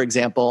me, for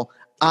example,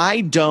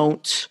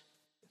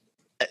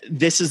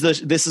 this is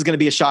going to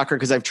be a shocker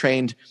because I've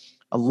trained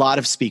a lot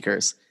of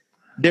speakers.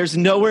 There's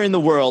nowhere in the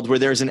world where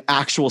there's an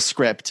actual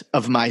script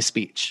of my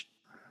speech.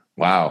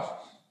 Wow.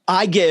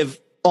 I give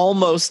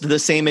almost the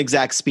same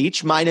exact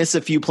speech, minus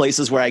a few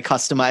places where I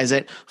customize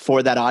it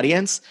for that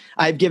audience.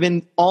 I've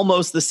given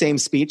almost the same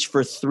speech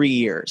for 3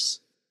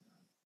 years.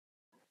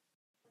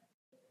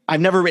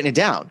 I've never written it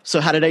down.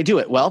 So how did I do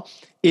it? Well,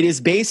 it is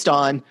based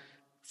on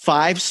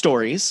 5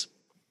 stories.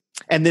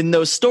 And then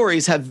those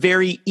stories have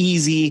very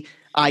easy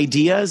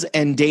ideas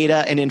and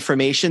data and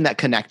information that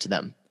connect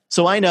them.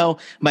 So I know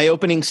my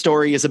opening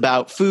story is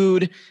about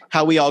food,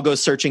 how we all go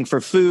searching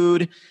for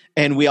food,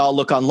 and we all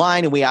look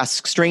online and we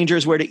ask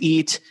strangers where to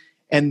eat.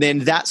 And then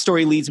that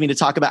story leads me to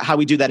talk about how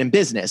we do that in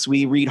business.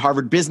 We read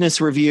Harvard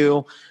Business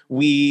Review.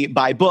 We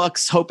buy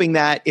books, hoping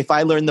that if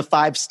I learn the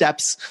 5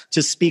 steps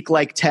to speak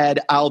like Ted,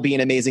 I'll be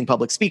an amazing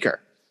public speaker.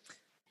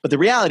 But the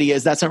reality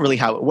is that's not really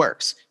how it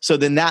works. So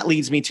then that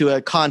leads me to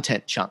a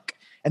content chunk.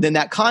 And then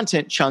that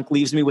content chunk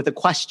leaves me with a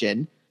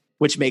question,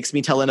 which makes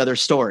me tell another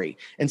story.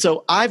 And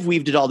so I've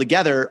weaved it all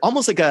together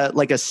almost like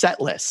a set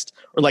list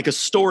or like a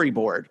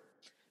storyboard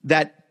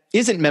that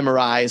isn't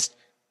memorized.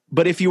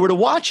 But if you were to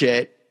watch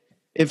it,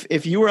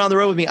 if you were on the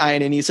road with me,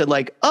 Ian, and you said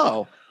like,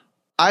 oh,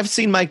 I've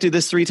seen Mike do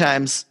this 3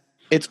 times.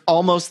 It's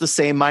almost the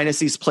same minus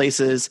these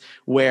places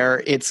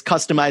where it's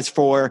customized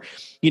for,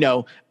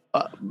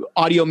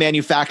 audio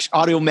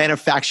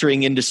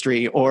manufacturing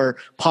industry or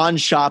pawn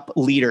shop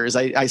leaders.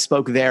 I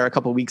spoke there a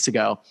couple of weeks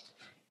ago.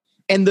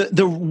 And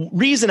the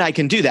reason I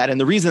can do that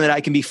and the reason that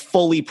I can be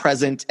fully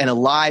present and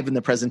alive in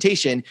the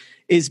presentation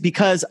is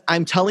because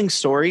I'm telling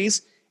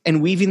stories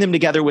and weaving them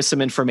together with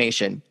some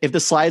information. If the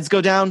slides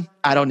go down,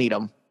 I don't need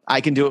them.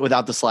 I can do it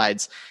without the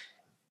slides.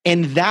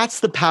 And that's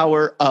the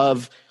power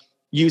of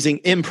using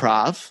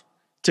improv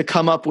to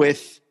come up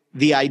with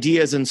the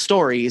ideas and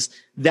stories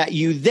that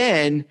you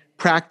then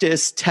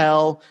practice,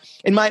 tell.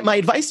 And my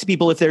advice to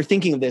people, if they're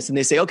thinking of this and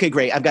they say, okay,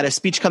 great, I've got a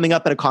speech coming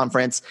up at a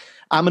conference.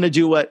 I'm going to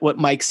do what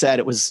Mike said.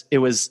 It was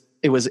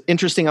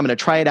interesting. I'm going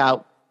to try it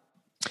out.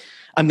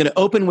 I'm going to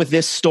open with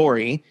this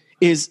story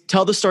is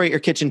tell the story at your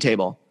kitchen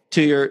table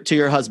to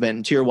your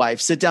husband, to your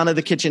wife. Sit down at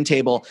the kitchen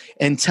table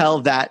and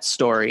tell that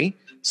story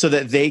so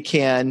that they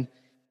can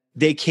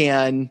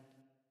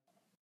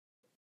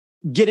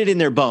get it in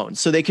their bones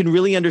so they can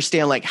really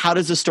understand, like, how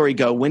does the story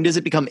go? When does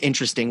it become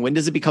interesting? When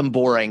does it become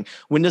boring?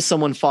 When does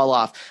someone fall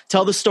off?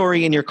 Tell the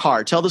story in your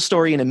car, tell the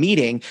story in a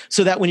meeting,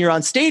 so that when you're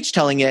on stage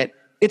telling it,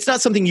 it's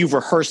not something you've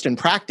rehearsed in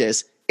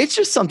practice. It's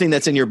just something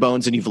that's in your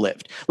bones and you've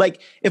lived.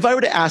 Like, if I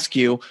were to ask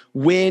you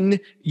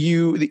when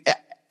you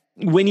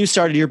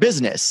started your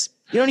business,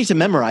 you don't need to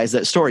memorize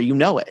that story. You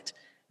know it.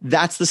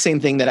 That's the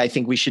same thing that I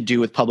think we should do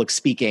with public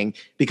speaking,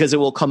 because it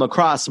will come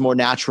across more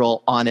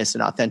natural, honest,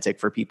 and authentic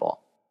for people.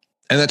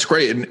 And that's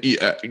great. And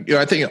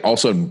I think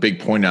also a big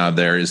point out of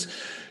there is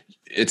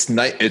it's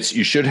nice.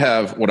 You should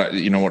have what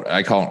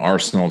I call an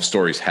arsenal of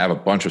stories. Have a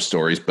bunch of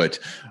stories, but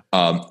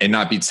and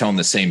not be telling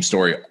the same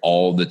story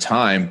all the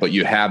time. But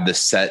you have this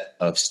set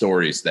of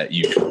stories that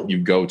you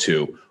go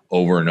to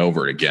over and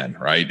over again,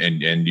 right?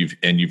 And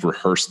you've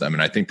rehearsed them.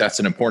 And I think that's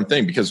an important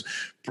thing, because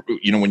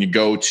when you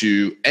go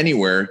to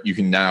anywhere, you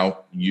can now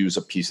use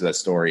a piece of that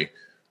story.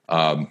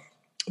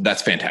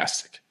 That's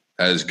fantastic.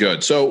 That is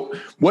good. So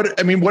what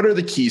are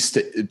the keys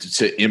to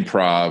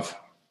improv,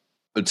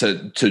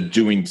 to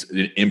doing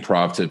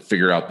improv, to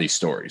figure out these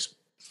stories?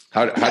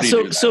 How do you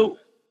do that? So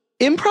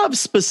improv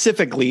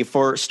specifically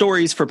for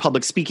stories, for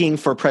public speaking,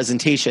 for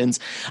presentations,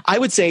 I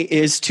would say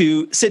is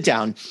to sit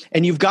down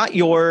and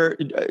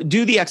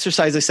do the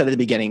exercise I said at the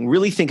beginning.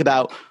 Really think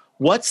about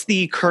what's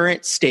the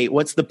current state,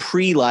 what's the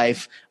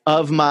pre-life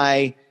of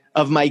my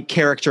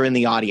character in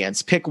the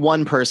audience. Pick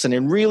one person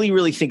and really,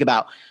 really think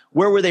about,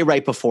 where were they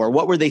right before?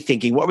 What were they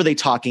thinking? What were they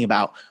talking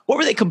about? What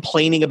were they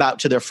complaining about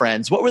to their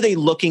friends? What were they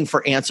looking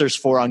for answers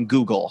for on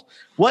Google?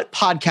 What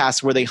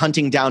podcasts were they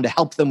hunting down to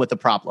help them with the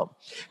problem?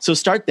 So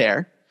start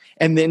there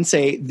and then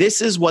say,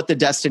 this is what the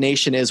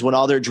destination is when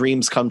all their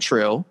dreams come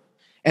true.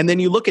 And then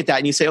you look at that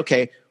and you say,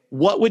 okay,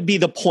 what would be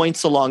the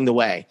points along the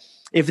way?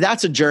 If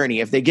that's a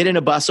journey, if they get in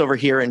a bus over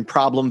here in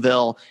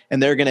Problemville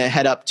and they're going to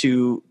head up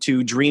to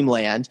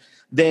Dreamland,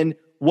 then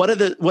what are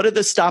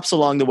the stops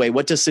along the way?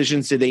 What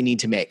decisions do they need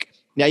to make?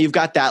 Now you've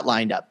got that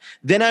lined up.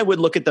 Then I would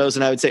look at those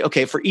and I would say,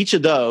 okay, for each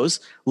of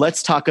those,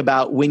 let's talk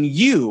about when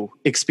you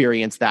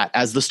experienced that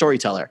as the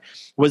storyteller.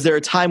 Was there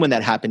a time when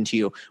that happened to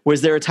you?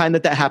 Was there a time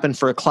that happened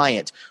for a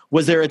client?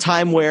 Was there a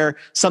time where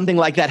something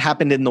like that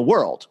happened in the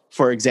world?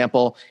 For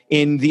example,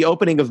 in the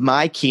opening of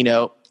my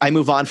keynote, I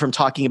move on from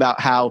talking about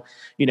how,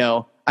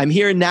 I'm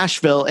here in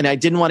Nashville and I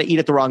didn't want to eat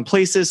at the wrong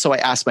places. So I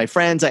asked my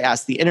friends, I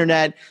asked the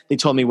internet, they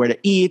told me where to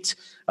eat.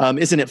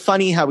 Isn't it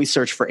funny how we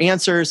search for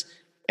answers?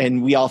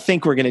 And we all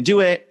think we're going to do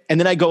it. And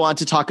then I go on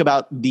to talk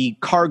about the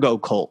cargo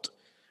cult,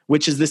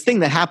 which is this thing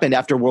that happened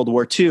after World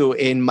War II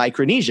in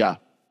Micronesia.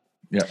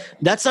 Yeah.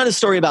 That's not a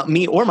story about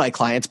me or my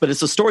clients, but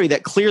it's a story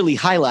that clearly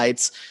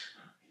highlights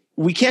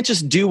we can't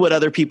just do what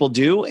other people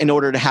do in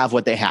order to have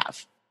what they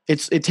have.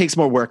 It takes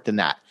more work than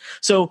that.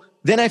 So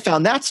then I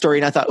found that story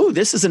and I thought, oh,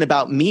 this isn't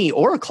about me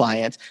or a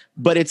client,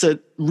 but it's a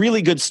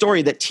really good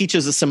story that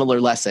teaches a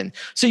similar lesson.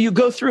 So you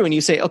go through and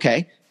you say,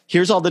 okay,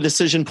 here's all the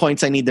decision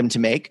points I need them to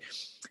make.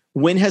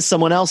 When has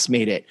someone else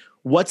made it?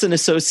 What's an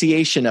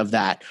association of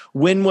that?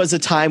 When was a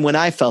time when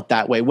I felt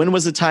that way? When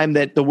was a time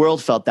that the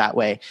world felt that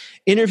way?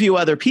 Interview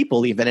other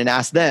people even and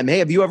ask them, hey,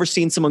 have you ever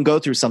seen someone go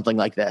through something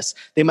like this?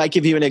 They might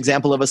give you an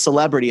example of a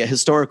celebrity, a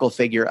historical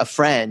figure, a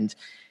friend.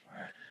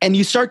 And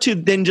you start to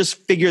then just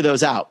figure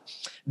those out.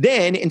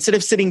 Then instead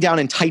of sitting down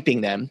and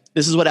typing them,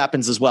 this is what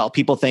happens as well.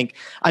 People think,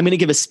 I'm going to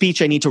give a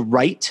speech, I need to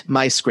write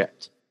my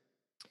script.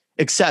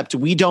 Except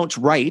we don't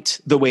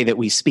write the way that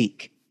we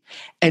speak.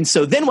 And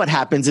so then what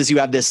happens is you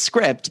have this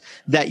script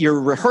that you're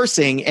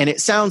rehearsing and it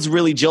sounds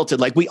really jilted.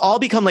 Like we all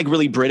become like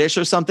really British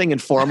or something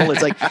and formal.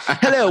 It's like,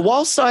 hello,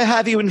 whilst I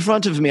have you in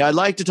front of me, I'd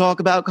like to talk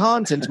about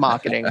content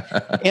marketing.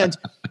 And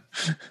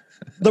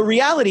the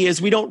reality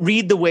is we don't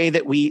read the way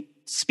that we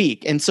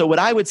speak. And so what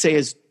I would say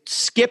is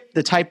skip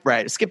the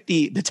typewriter, skip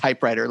the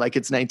typewriter like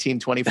it's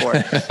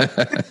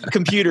 1924,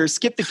 computer,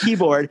 skip the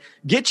keyboard,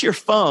 get your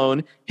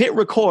phone, hit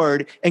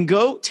record and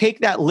go take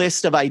that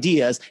list of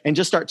ideas and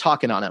just start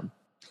talking on them.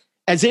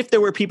 As if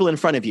there were people in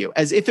front of you,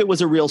 as if it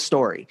was a real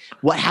story.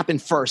 What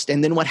happened first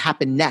and then what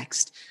happened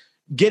next?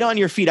 Get on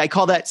your feet. I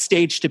call that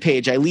stage to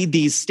page. I lead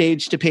these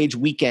stage to page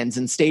weekends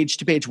and stage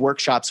to page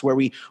workshops where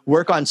we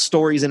work on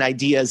stories and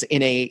ideas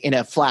in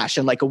a flash.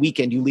 And like a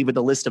weekend, you leave with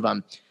a list of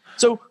them.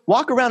 So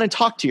walk around and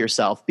talk to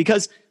yourself,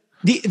 because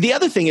the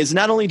other thing is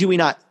not only do we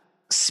not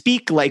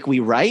speak like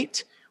we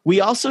write, we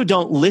also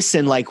don't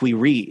listen like we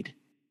read.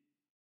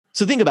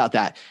 So think about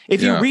that.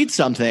 If you read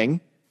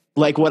something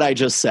like what I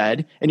just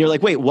said, and you're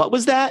like, wait, what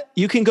was that?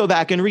 You can go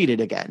back and read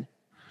it again.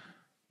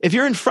 If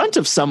you're in front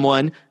of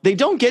someone, they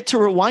don't get to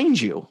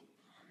rewind you.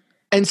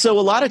 And so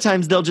a lot of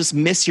times they'll just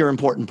miss your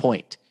important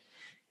point.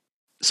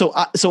 So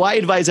I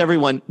advise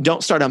everyone,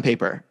 don't start on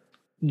paper.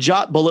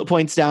 Jot bullet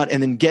points down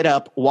and then get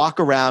up, walk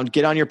around,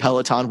 get on your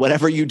Peloton,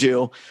 whatever you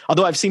do.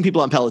 Although I've seen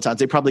people on Pelotons,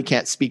 they probably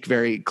can't speak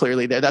very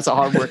clearly there. That's a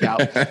hard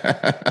workout.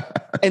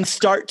 And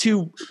start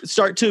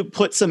to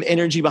put some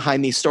energy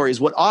behind these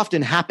stories. What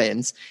often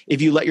happens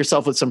if you let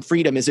yourself with some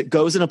freedom is it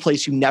goes in a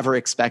place you never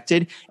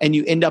expected and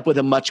you end up with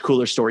a much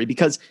cooler story,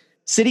 because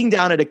sitting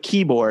down at a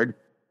keyboard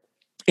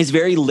is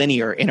very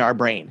linear in our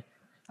brain.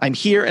 I'm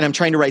here and I'm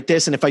trying to write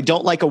this. And if I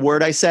don't like a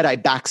word I said, I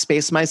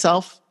backspace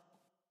myself.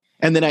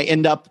 And then I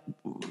end up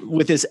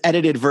with this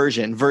edited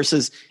version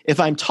versus if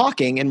I'm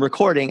talking and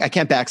recording, I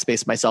can't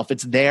backspace myself.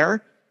 It's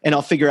there and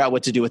I'll figure out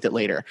what to do with it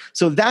later.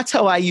 So that's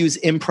how I use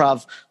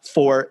improv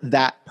for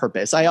that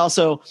purpose. I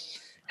also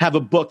have a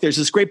book. There's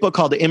this great book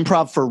called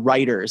Improv for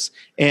Writers.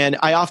 And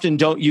I often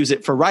don't use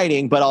it for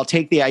writing, but I'll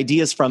take the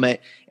ideas from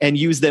it and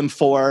use them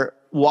for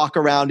walk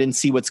around and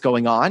see what's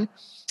going on.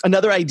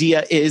 Another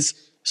idea is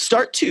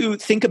start to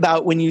think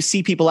about when you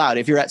see people out.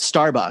 If you're at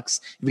Starbucks,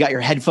 you've got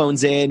your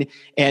headphones in,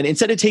 and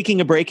instead of taking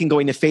a break and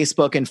going to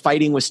Facebook and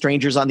fighting with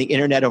strangers on the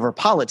internet over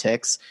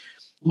politics,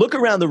 look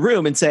around the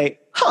room and say,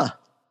 I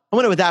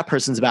wonder what that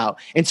person's about.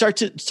 And start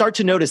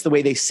to notice the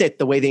way they sit,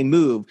 the way they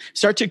move.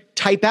 Start to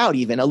type out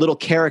even a little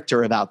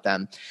character about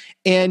them.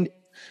 And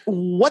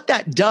what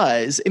that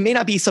does, it may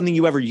not be something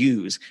you ever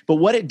use, but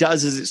what it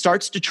does is it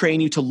starts to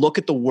train you to look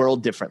at the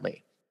world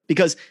differently.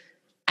 Because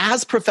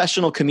as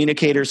professional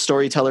communicators,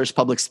 storytellers,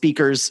 public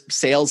speakers,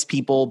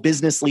 salespeople,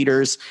 business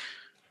leaders,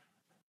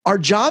 our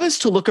job is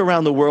to look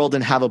around the world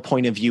and have a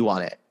point of view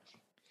on it.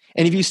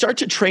 And if you start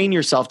to train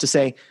yourself to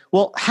say,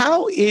 well,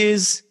 how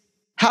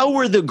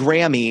were the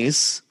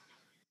Grammys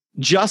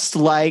just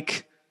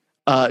like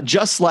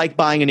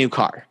buying a new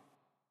car?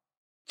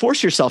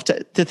 Force yourself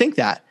to think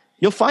that.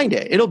 You'll find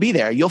it. It'll be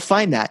there. You'll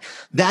find that.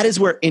 That is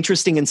where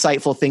interesting,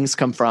 insightful things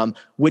come from,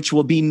 which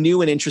will be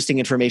new and interesting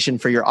information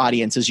for your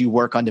audience as you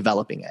work on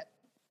developing it.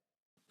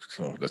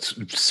 Oh, that's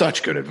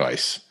such good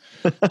advice.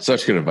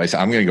 Such good advice.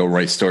 I'm going to go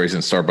write stories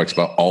in Starbucks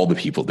about all the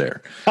people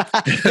there.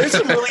 There's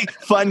some really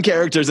fun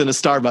characters in a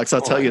Starbucks.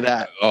 I'll tell you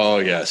that. Oh,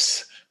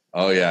 yes.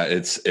 Oh, yeah.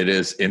 It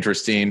is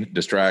interesting,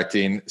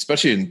 distracting,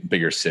 especially in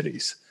bigger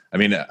cities. I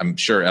mean, I'm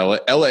sure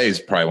LA is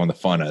probably one of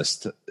the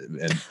funnest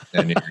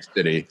in New York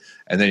City.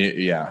 And then,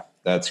 yeah,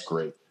 that's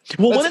great.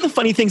 Well, one of the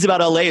funny things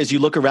about LA is you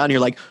look around and you're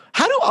like,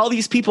 how do all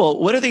these people,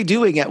 what are they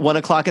doing at 1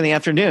 o'clock in the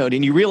afternoon?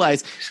 And you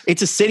realize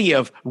it's a city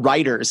of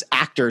writers,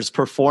 actors,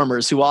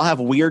 performers who all have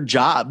weird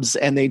jobs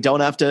and they don't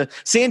have to.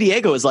 San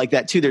Diego is like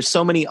that too. There's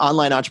so many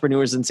online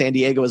entrepreneurs in San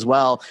Diego as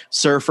well.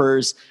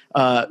 Surfers,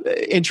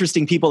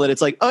 interesting people that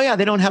it's like, oh yeah,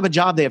 they don't have a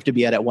job they have to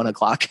be at 1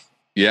 o'clock.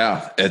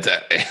 Yeah,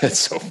 it's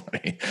so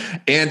funny.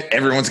 And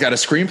everyone's got a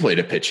screenplay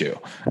to pitch you.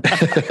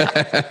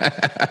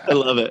 I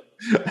love it.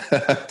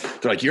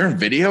 They're like, you're in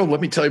video? Let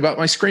me tell you about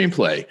my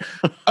screenplay.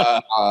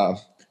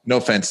 No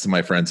offense to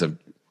my friends who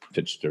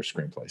pitched their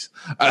screenplays.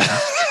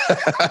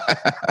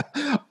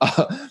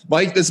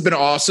 Mike, this has been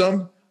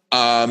awesome.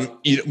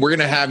 We're going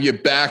to have you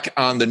back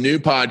on the new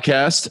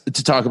podcast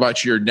to talk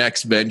about your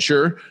next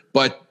venture.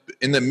 But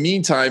in the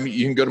meantime,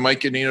 you can go to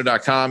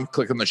MikeGanino.com,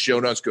 click on the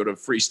show notes, go to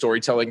free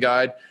storytelling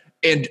guide.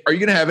 And are you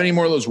going to have any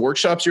more of those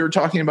workshops you were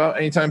talking about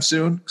anytime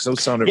soon? Because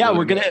those sounded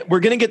really we're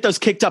gonna get those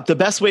kicked up. The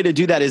best way to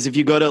do that is if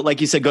you go to,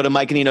 like you said, go to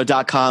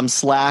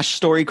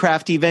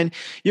MikeGanino.com/storycraft. Even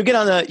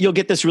you'll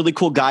get this really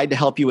cool guide to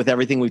help you with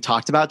everything we've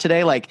talked about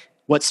today, like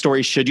what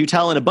stories should you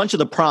tell, and a bunch of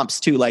the prompts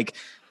too, like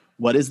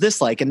what is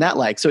this like and that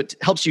like. So it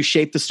helps you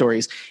shape the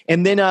stories.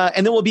 And then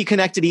we'll be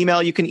connected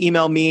email. You can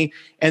email me,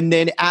 and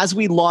then as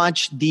we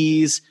launch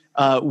these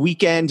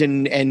weekend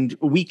and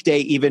weekday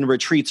even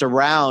retreats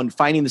around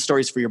finding the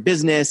stories for your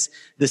business,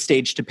 the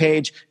stage to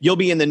page, you'll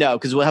be in the know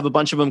because we'll have a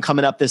bunch of them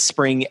coming up this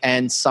spring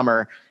and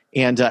summer.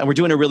 And we're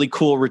doing a really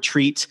cool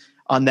retreat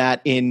on that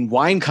in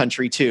wine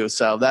country too.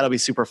 So that'll be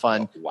super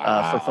fun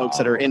for folks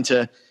that are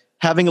into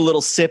having a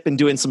little sip and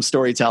doing some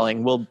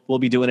storytelling. We'll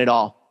be doing it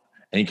all.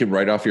 And you can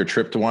write off your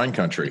trip to wine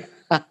country.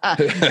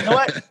 You know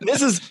what?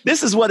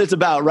 This is what it's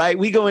about, right?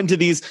 We go into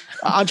these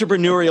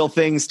entrepreneurial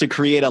things to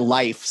create a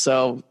life.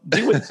 So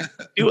do a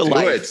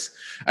life.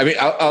 I mean,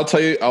 I'll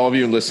tell you, all of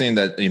you listening,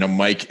 that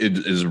Mike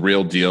is a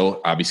real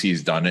deal. Obviously,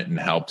 he's done it and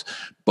helped.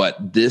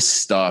 But this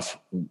stuff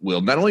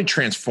will not only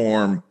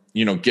transform,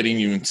 getting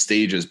you in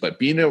stages, but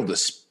being able to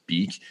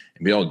speak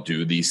and be able to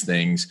do these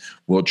things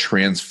will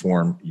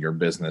transform your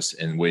business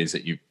in ways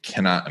that you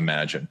cannot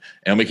imagine.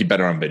 And it'll make you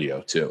better on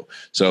video too.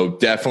 So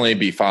definitely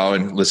be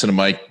following, listen to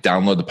Mike,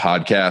 download the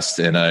podcast,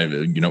 and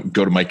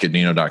go to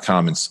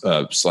MikeGanino.com and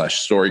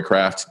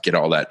 /storycraft, get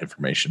all that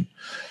information.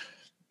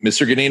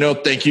 Mr.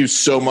 Ganino, thank you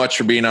so much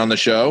for being on the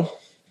show.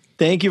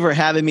 Thank you for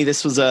having me.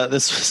 This was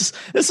isn't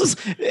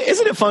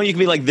it fun? You can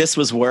be like, this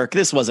was work.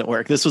 This wasn't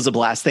work. This was a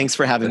blast. Thanks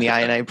for having me,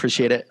 Ian. I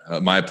appreciate it.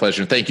 My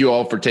pleasure. Thank you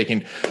all for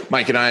taking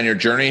Mike and I on your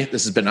journey.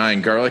 This has been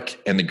Ian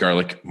Garlic and the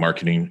Garlic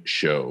Marketing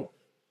Show.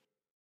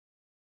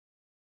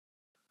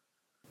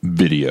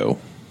 Video.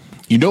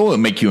 It will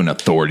make you an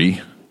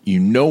authority.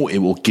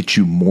 It will get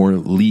you more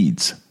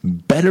leads,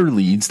 better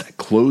leads that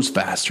close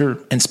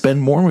faster and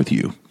spend more with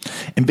you.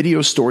 And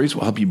video stories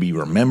will help you be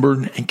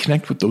remembered and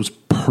connect with those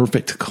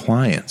perfect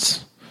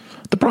clients.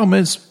 The problem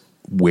is,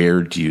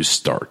 where do you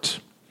start?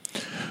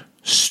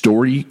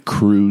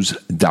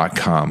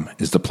 Storycrews.com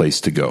is the place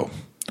to go.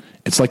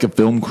 It's like a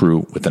film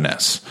crew with an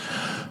S.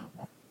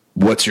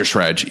 What's your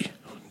strategy?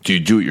 Do you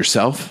do it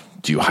yourself?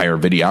 Do you hire a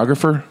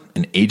videographer,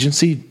 an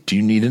agency? Do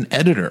you need an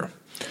editor?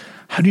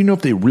 How do you know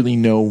if they really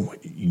know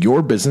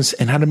your business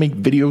and how to make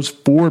videos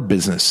for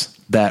business?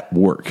 that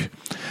work?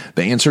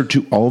 The answer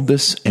to all of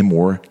this and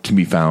more can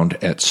be found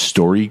at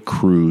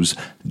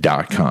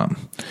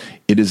storycruise.com.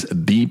 It is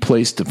the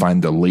place to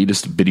find the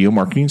latest video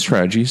marketing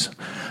strategies,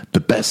 the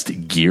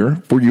best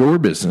gear for your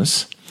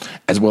business,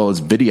 as well as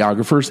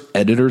videographers,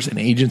 editors, and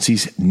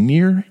agencies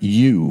near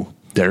you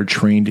that are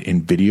trained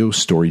in video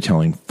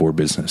storytelling for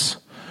business.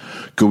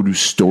 Go to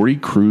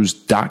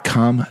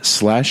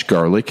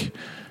storycruise.com/garlic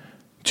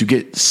to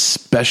get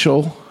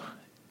special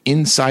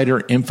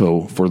insider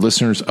info for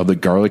listeners of the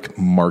Garlic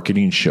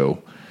Marketing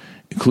Show,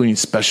 including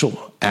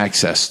special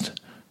access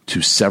to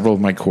several of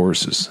my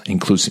courses,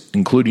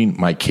 including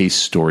my case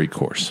story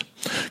course.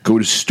 Go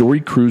to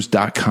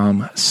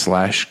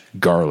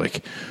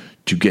storycruise.com/garlic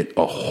to get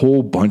a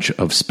whole bunch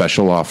of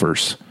special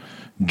offers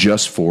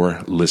just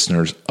for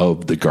listeners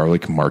of the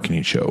Garlic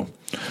Marketing Show.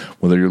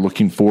 Whether you're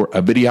looking for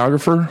a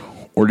videographer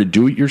or to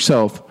do it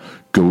yourself,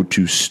 go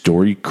to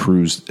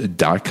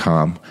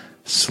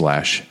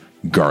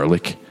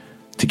storycruise.com/garlic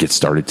to get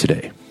started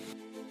today.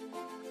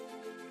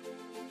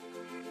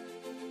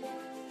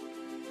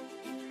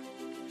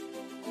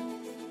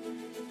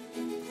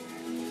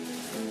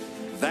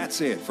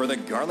 That's it for the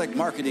Garlic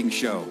Marketing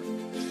Show.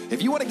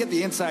 If you want to get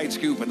the inside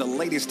scoop and the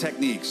latest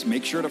techniques,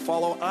 make sure to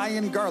follow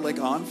Ian Garlic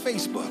on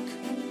Facebook.